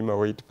just pima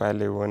weight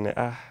pale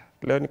uone,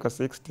 leo niko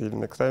 60,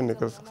 next time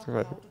niko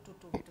 65.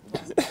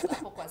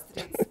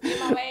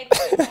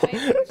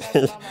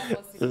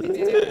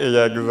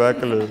 Yeah,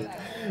 exactly.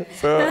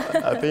 So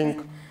I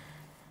think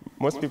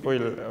most people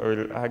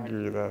will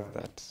argue with us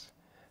that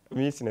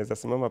mimi sinaweza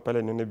simama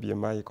pale nione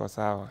BMI iko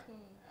sawa.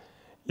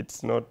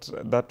 It's not,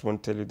 that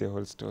won't tell you the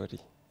whole story.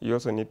 You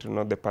also need to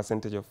know the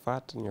percentage of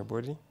fat in your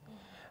body,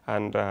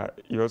 and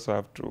you also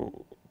have to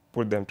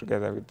put them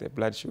together with the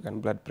blood sugar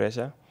and blood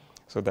pressure,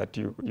 so that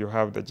you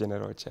have the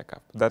general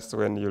checkup. That's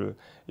when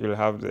you'll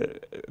have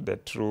the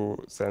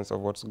true sense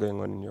of what's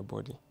going on in your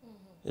body.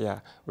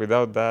 Yeah.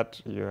 Without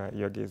that,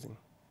 you're guessing.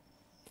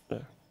 Yeah.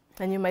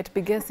 And you might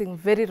be guessing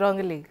very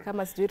wrongly.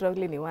 Kama sijui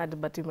wrongly ni word,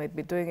 but you might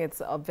be doing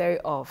it very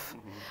off.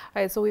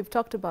 All right, so we've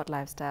talked about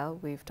lifestyle,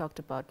 we've talked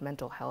about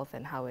mental health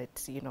and how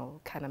it,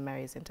 kind of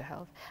marries into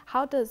health.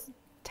 How does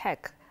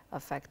tech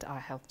affect our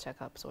health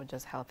checkups or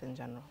just health in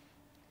general?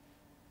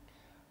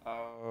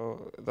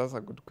 That's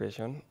a good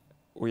question.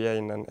 We are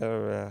in an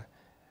era where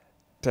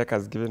tech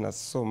has given us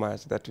so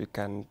much that we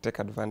can take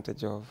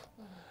advantage of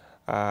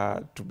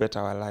to better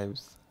our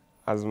lives.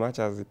 As much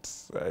as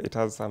it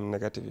has some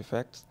negative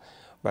effects,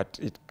 but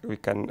we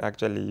can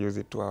actually use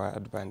it to our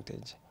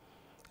advantage.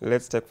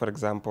 Let's take, for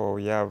example,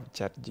 we have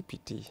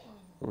ChatGPT,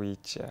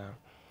 which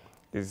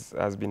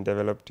has been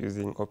developed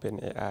using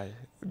OpenAI.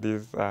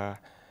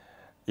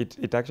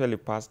 It actually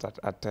passed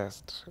a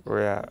test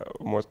where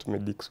most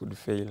medics would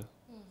fail,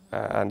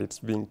 and it's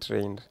being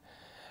trained.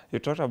 You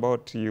talked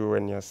about you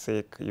when you're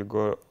sick, you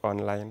go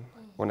online,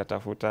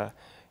 unatafuta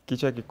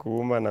kichwa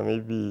kikuuma na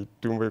maybe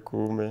tumbo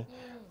ikuume,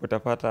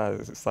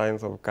 utapata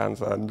signs of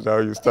cancer, and now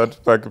you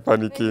start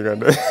panicking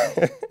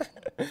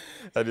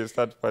and you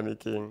start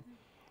panicking.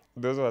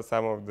 Those were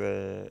some of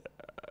the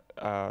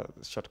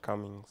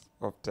shortcomings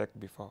of tech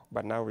before.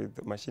 But now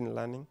with machine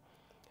learning,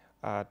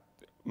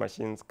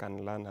 machines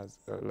can learn as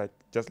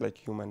just like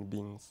human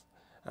beings,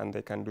 and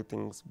they can do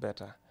things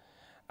better.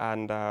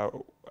 And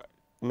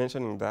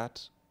mentioning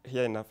that,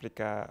 here in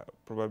Africa,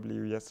 probably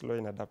we are slow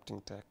in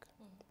adapting tech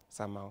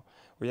somehow.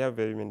 We have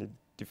very many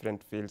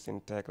different fields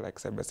in tech, like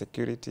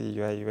cybersecurity,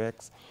 UI,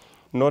 UX.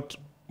 Not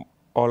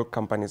all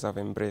companies have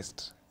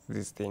embraced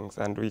these things,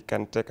 and we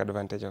can take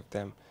advantage of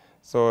them.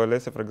 So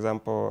let's say, for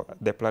example,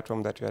 the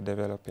platform that we are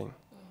developing.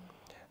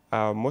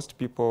 Most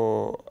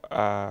people,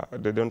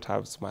 they don't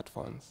have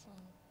smartphones,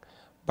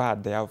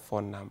 but they have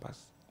phone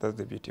numbers. That's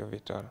the beauty of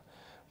it all.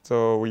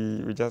 So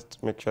we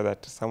just make sure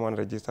that someone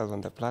registers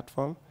on the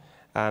platform,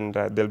 and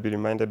they'll be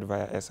reminded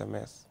via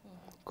SMS.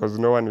 Because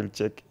no one will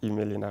check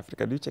email in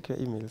Africa. Do you check your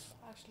emails?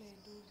 Actually,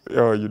 I do.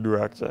 Oh, you do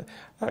actually.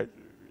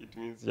 It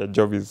means your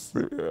job is,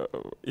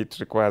 it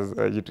requires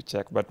you to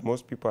check, but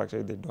most people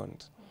actually, they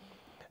don't.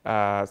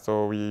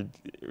 So we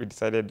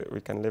decided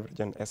we can leverage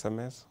on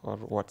SMS or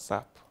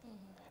WhatsApp,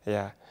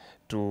 yeah,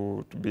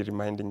 to be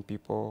reminding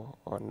people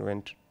on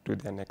when to do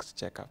their next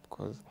checkup.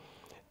 Because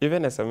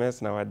even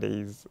SMS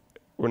nowadays,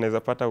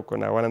 unaweza pata uko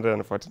na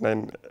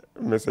 149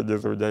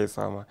 messages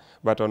hujaisoma,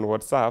 but on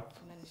WhatsApp,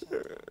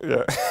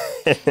 yeah,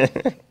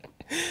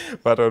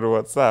 but on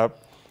WhatsApp,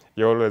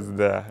 you're always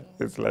there.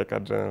 It's like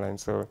adrenaline.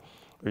 So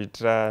we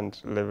try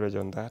and leverage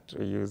on that.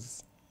 We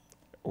use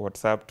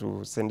WhatsApp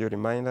to send you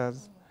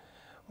reminders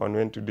on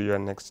when to do your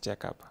next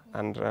checkup.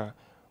 And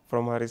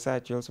from our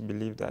research, we also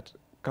believe that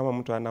kama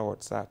mtu ana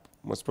WhatsApp,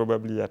 most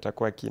probably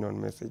atakuwa keen on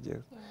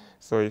messages.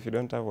 So if you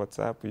don't have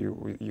WhatsApp,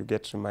 you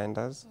get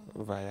reminders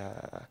via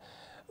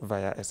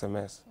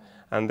SMS.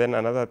 And then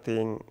another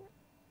thing,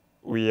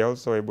 we are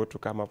also able to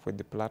come up with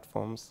the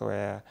platforms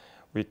where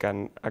we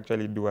can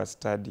actually do a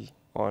study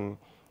on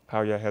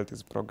how your health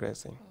is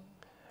progressing.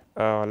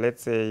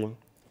 Let's say,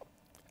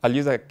 I'll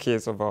use a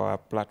case of our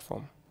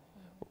platform.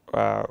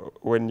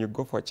 When you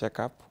go for a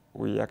checkup,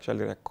 we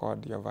actually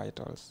record your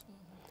vitals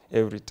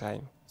every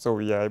time. So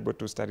we are able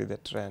to study the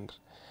trend.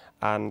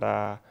 And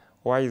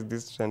why is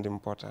this trend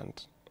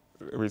important?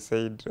 We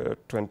said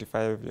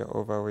 25 you're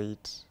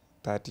overweight,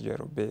 30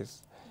 you're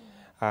obese.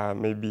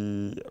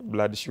 Maybe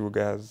blood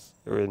sugars,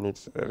 when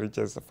it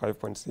reaches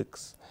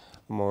 5.6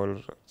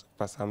 mole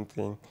per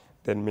something,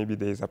 then maybe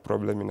there is a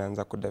problem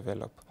inaanza ku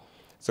develop.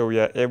 So we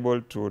are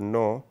able to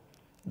know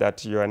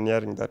that you are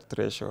nearing that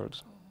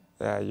threshold.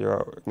 You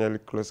are nearly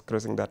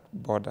crossing that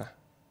border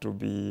to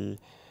be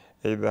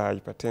either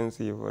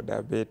hypertensive or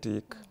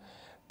diabetic.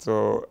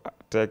 So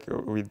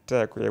with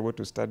tech, we're able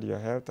to study your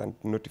health and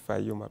notify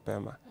you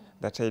mapema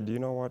that, hey, do you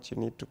know what? You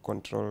need to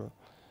control,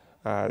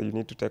 you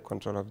need to take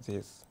control of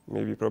this.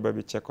 Maybe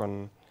probably check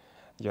on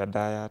your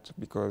diet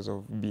because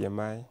of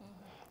BMI.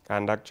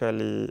 And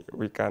actually,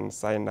 we can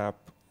sign up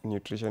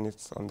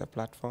nutritionists on the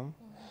platform.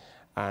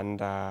 And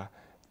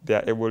they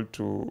are able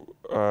to,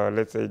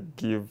 let's say,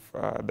 give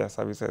their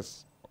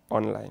services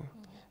online.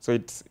 So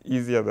it's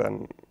easier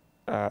than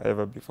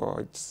ever before.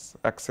 It's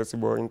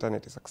accessible,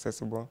 internet is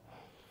accessible.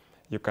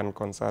 You can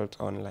consult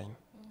online.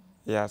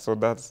 Yeah, so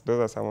those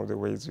are some of the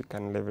ways we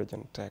can leverage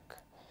on tech.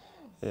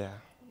 Yeah.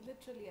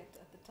 Literally at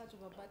the touch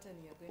of a button,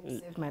 you're going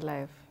to save my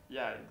life.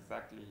 Yeah,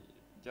 exactly.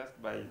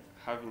 Just by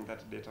having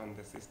that data on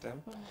the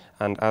system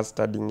and us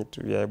studying it,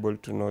 we are able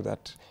to know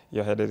that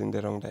you're headed in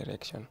the wrong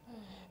direction.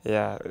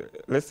 Yeah,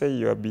 let's say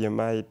your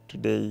BMI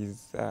today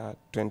is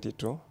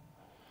 22.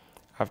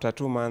 After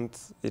 2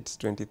 months, it's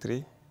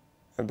 23.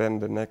 And then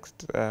the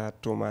next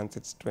 2 months,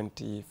 it's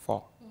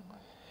 24.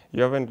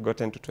 You haven't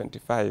gotten to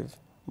 25,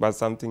 but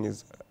something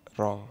is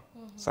wrong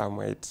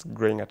somewhere. It's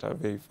growing at a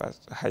very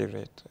fast, high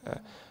rate.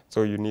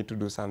 So you need to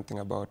do something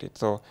about it.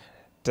 So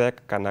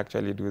tech can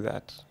actually do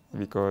that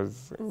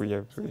because we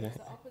have... So it's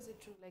the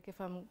opposite true. Like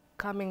if I'm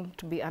coming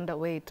to be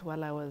underweight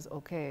while I was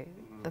okay,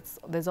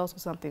 there's also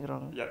something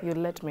wrong. Yeah, you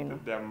let me know.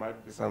 There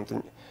might be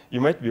something.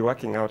 You might be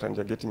working out and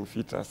you're getting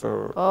fitter,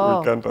 so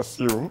we can't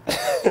assume.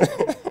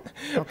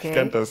 Okay. We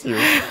can't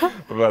assume.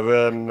 But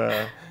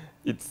then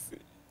it's...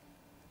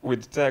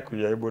 With tech,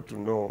 we are able to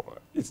know.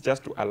 It's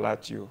just to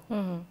alert you,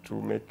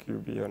 to make you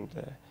be on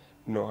the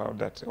know-how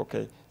that,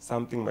 okay,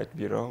 something might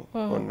be wrong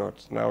or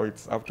not. Now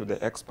it's up to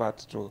the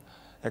experts to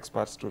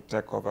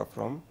take over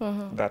from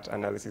that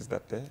analysis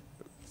that the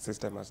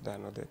system has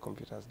done or the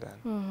computer has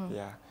done.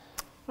 Yeah.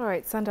 All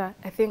right, Sandra,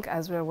 I think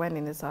as we're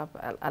winding this up,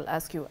 I'll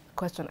ask you a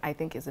question I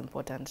think is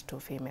important to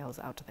females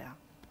out there.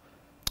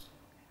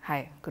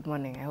 Hi, good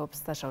morning. I hope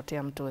Stasha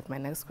mtu with my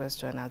next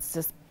question. It's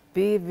just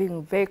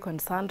being very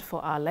concerned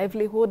for our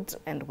livelihood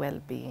and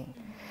well-being.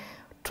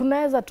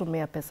 Tunaweza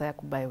tumia pesa ya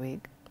kubuy wig.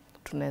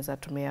 Tunaweza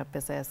tumia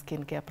pesa ya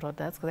skincare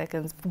products.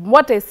 Because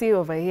what I see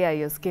over here,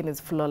 your skin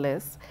is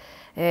flawless.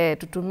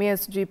 Tutumie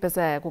sijui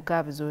pesa ya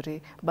kukaa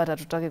vizuri, but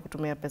hatutaki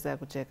kutumia pesa ya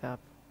kucheck up.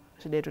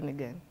 Shida yetu ni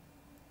gani?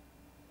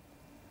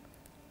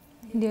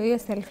 Ndio hiyo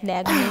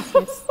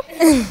self-diagnosis.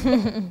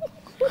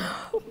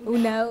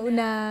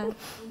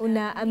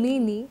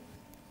 Unaamini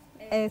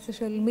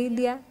social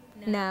media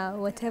na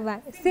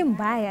whatever, si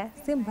mbaya.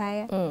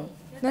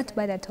 Not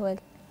bad at all.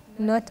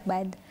 Not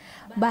bad.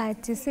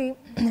 But you see,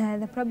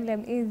 the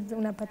problem is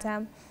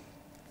unapata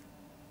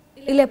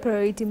ile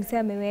priority msee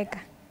ameweka.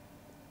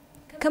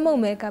 Kama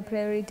umeweka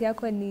priority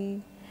yako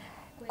ni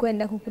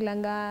kwenda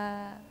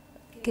kukulanga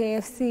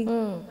KFC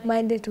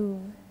Monday to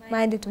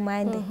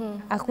Monday.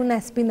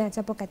 Hakuna spinach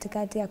hapo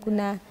katikati,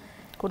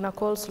 Kuna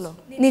coleslaw.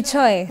 Ni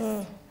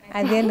choice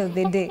at the end of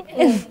the day.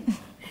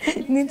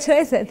 Ni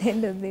choice at the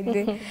end of the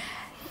day.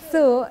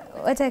 So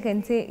what I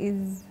can say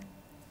is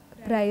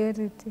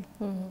priority.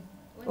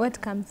 What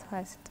comes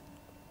first?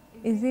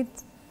 Is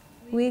it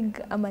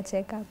wig ama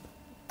check-up?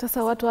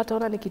 Sasa watu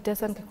wataona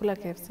nikitesa nikikula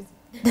KFC.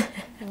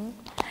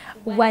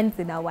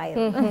 Once in a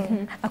while.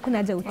 Hakuna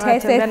haja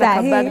utese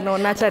sahi.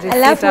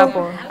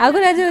 Alafu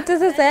hakuna haja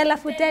utese sahi,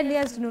 alafu 10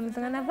 years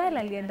tunaulizana na vile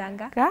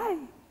aliendanga. Guy.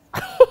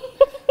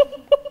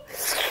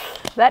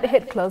 That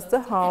hit close to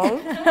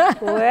home.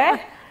 Where?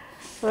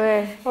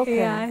 Okay.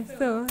 Yeah,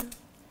 so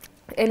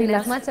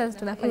as much as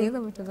tunafanya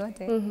hizo vitu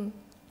zote,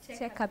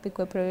 check up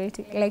iko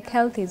priority. Like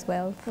health is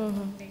wealth.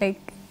 Like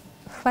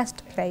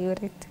first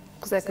priority.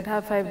 Because I could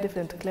have 5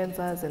 different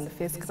cleansers and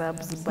face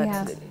scrubs, but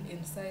the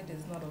inside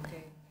is not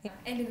okay.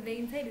 And if the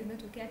inside is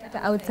not okay,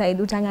 hata outside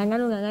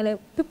utangangana,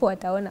 people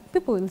wataona,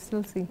 people will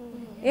still see.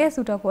 Yes,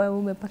 utakuwa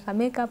umepaka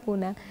makeup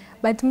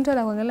but mtu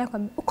anakuangalia kwa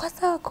uko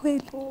sawa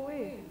kweli.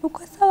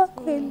 Uko sawa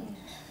kweli.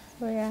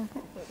 So yeah.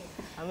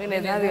 I mean,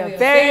 it's having a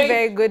very,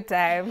 very good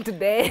time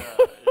today. Yeah,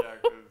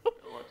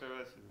 because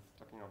whatever she's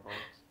talking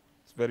about,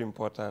 it's very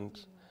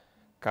important.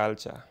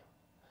 Culture.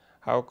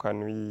 How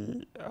can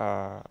we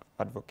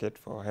advocate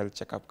for health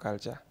checkup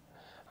culture?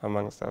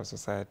 amongst our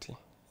society.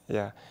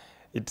 Yeah,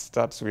 it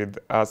starts with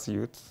us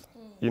youths.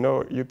 You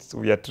know, youths,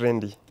 we are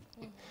trendy.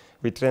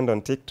 We trend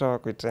on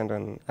TikTok, we trend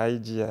on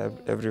IG,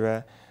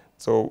 everywhere.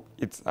 So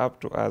it's up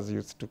to us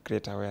youths to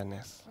create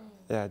awareness.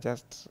 Yeah,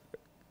 just,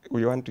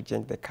 we want to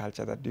change the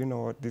culture that, do you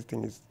know what, this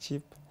thing is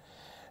cheap.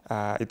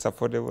 It's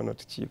affordable,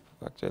 not cheap,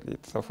 actually.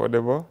 It's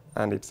affordable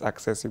and it's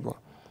accessible.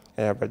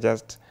 Yeah, but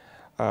just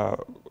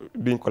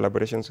doing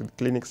collaborations with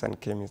clinics and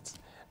chemists.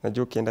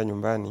 Najua ukienda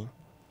nyumbani,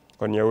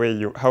 on your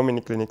way, how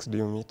many clinics do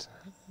you meet?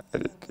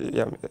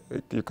 Yeah,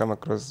 you come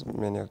across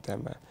many of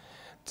them.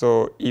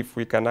 So if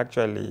we can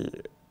actually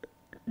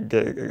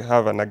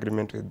have an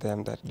agreement with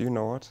them that, do you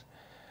know what,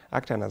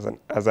 act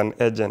as an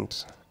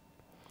agent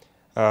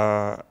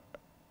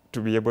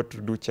to be able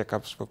to do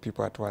checkups for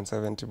people at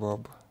 170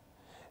 bob,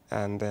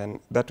 and then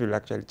that will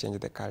actually change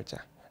the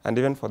culture. And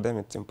even for them,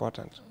 it's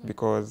important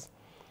because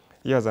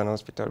you as an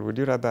hospital, would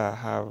you rather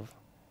have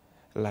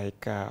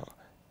like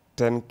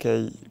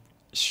 10K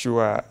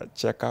sure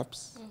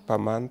checkups per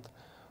month,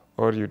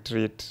 or you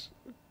treat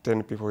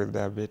 10 people with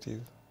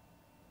diabetes?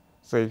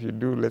 So if you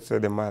do, let's say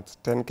the maths,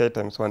 10K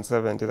times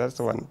 170, that's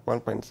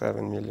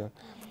 1.7 million.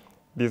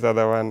 This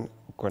other one,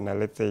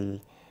 let's say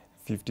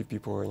 50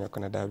 people when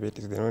you're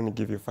diabetes, they only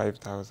give you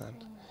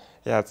 5,000.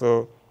 Yeah,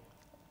 so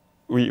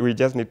we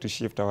just need to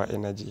shift our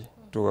energy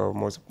to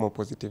more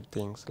positive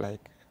things. Like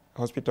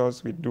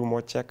hospitals, we do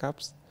more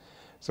checkups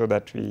so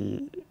that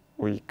we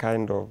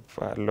kind of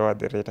lower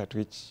the rate at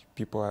which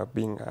people are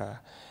being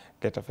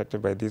get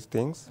affected by these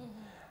things.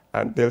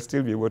 And they'll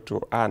still be able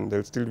to earn,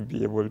 they'll still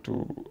be able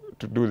to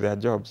do their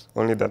jobs,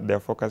 only that they're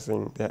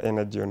focusing their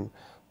energy on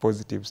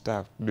positive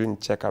stuff, doing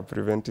checkup,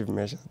 preventive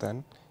measures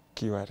than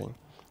curing.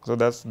 So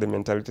that's the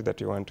mentality that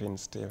we want to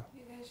instill.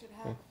 You guys should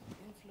have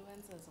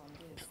influencers on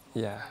this.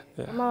 Yeah,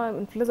 yeah.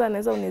 Influencer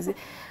anaweza unizi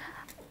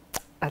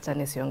acha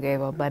nisiongee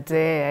hivyo, but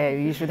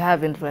you should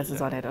have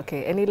influencers on it.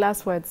 Okay, any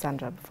last words,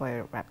 Sandra, before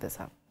I wrap this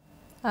up?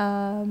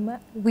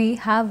 We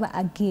have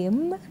a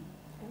game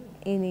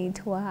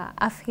inaitwa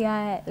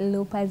Afya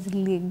Lopers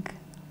League.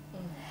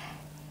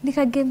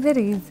 Nika game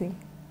very easy.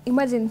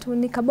 Imagine tu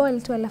ni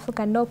kaball tu alafu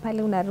kando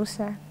pale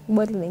unarusha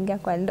ball inaingia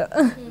kwa ndoo.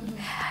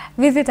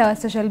 Visit our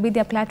social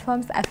media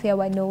platforms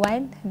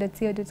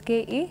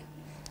afya101.co.ke.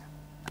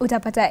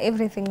 Utapata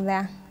everything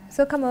there.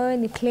 So kama wewe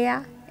ni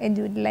player and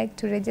you would like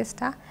to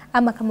register,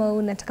 ama kama wewe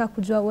unataka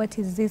kujua what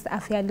is this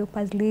Afya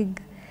Lopers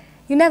League,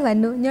 you never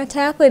know,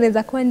 nyota yako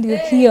inaweza kuwa ndio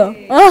hiyo.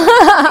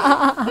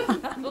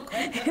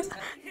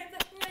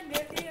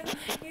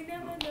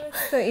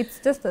 So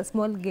it's just a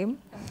small game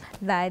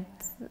that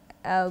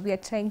we are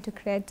trying to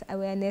create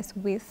awareness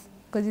with,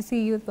 because you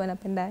see youth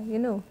wanapenda, you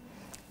know,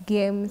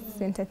 games,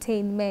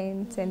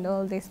 entertainment and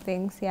all these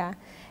things, yeah.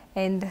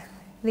 And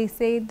they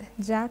said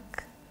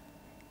Jack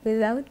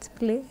without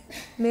play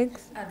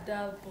makes a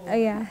dull boy.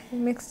 Yeah, it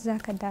makes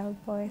Jack a dull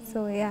boy.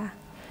 So yeah,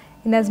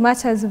 in as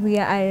much as we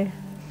are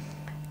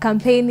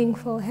campaigning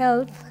for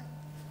health,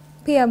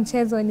 pia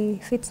mchezo ni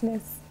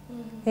fitness.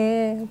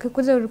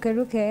 Ukikuja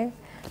urukeruke,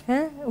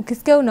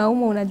 ukisikia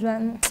unauma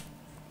unajua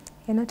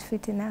you're not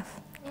fit enough.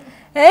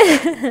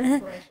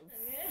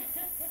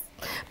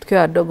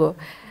 Tukiwa wadogo,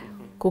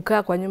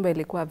 kukaa kwa nyumba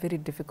ilikuwa a very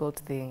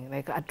difficult thing.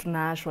 Like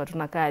atunashwa,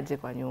 tunakaaje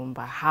kwa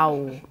nyumba,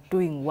 how,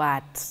 doing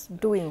what,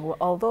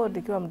 although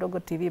nikiwa mdogo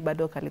TV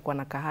bado kalikuwa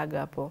na kahaga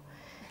hapo,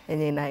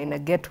 and in a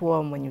get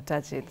warm when you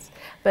touch it.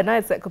 But now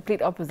it's a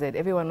complete opposite.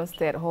 Everyone will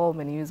stay at home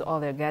and use all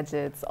their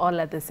gadgets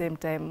all at the same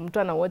time. Mtu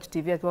ana watch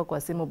TV akiwa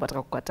kwa simu but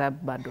kwa tab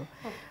bado.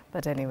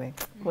 But anyway,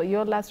 well,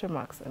 your last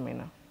remarks,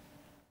 Amina.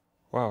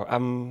 Wow,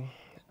 I'm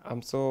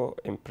so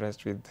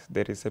impressed with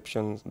the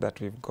reception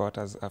that we've got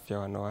as Afya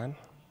 101.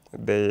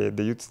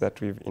 The youths that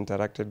we've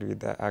interacted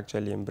with are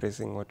actually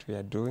embracing what we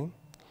are doing,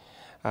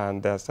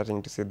 and they're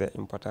starting to see the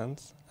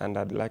importance. And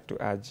I'd like to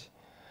urge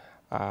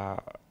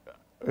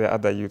the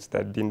other youths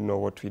that didn't know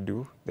what we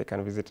do, they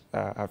can visit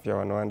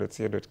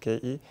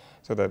afya101.co.ke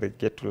so that they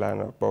get to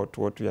learn about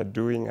what we are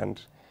doing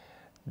and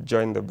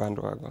join the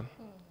bandwagon.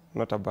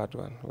 Not a bad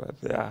one, but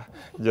yeah,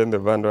 join the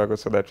bandwagon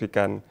so that we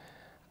can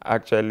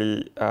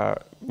actually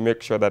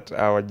make sure that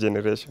our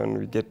generation,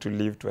 we get to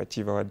live to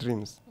achieve our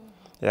dreams.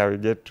 Yeah, we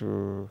get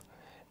to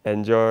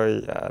enjoy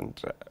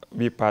and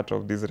be part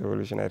of this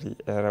revolutionary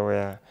era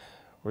where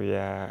we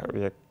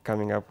are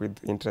coming up with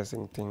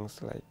interesting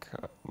things like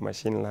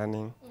machine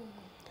learning.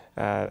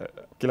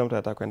 Kila mtu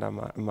anataka kwenda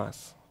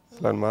Mars.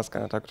 Elon Musk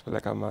anataka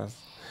kutupeleka Mars.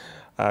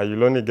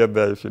 You'll only get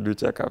there if you do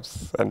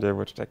checkups and you're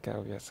able to take care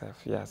of yourself.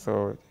 Yeah,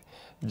 so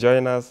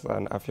join us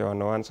on Afya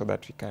 101 so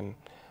that we can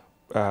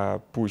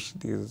push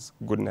this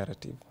good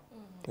narrative.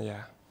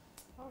 Yeah.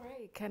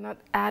 Cannot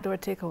add or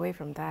take away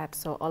from that.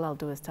 So all I'll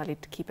do is tell you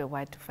to keep it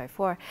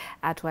Y254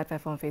 at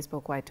Y254 on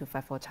Facebook,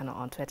 Y254 channel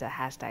on Twitter.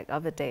 Hashtag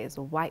of the day is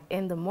Y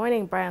in the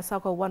morning. Brian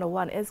Socko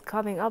 101 is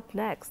coming up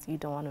next. You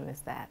don't want to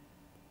miss that.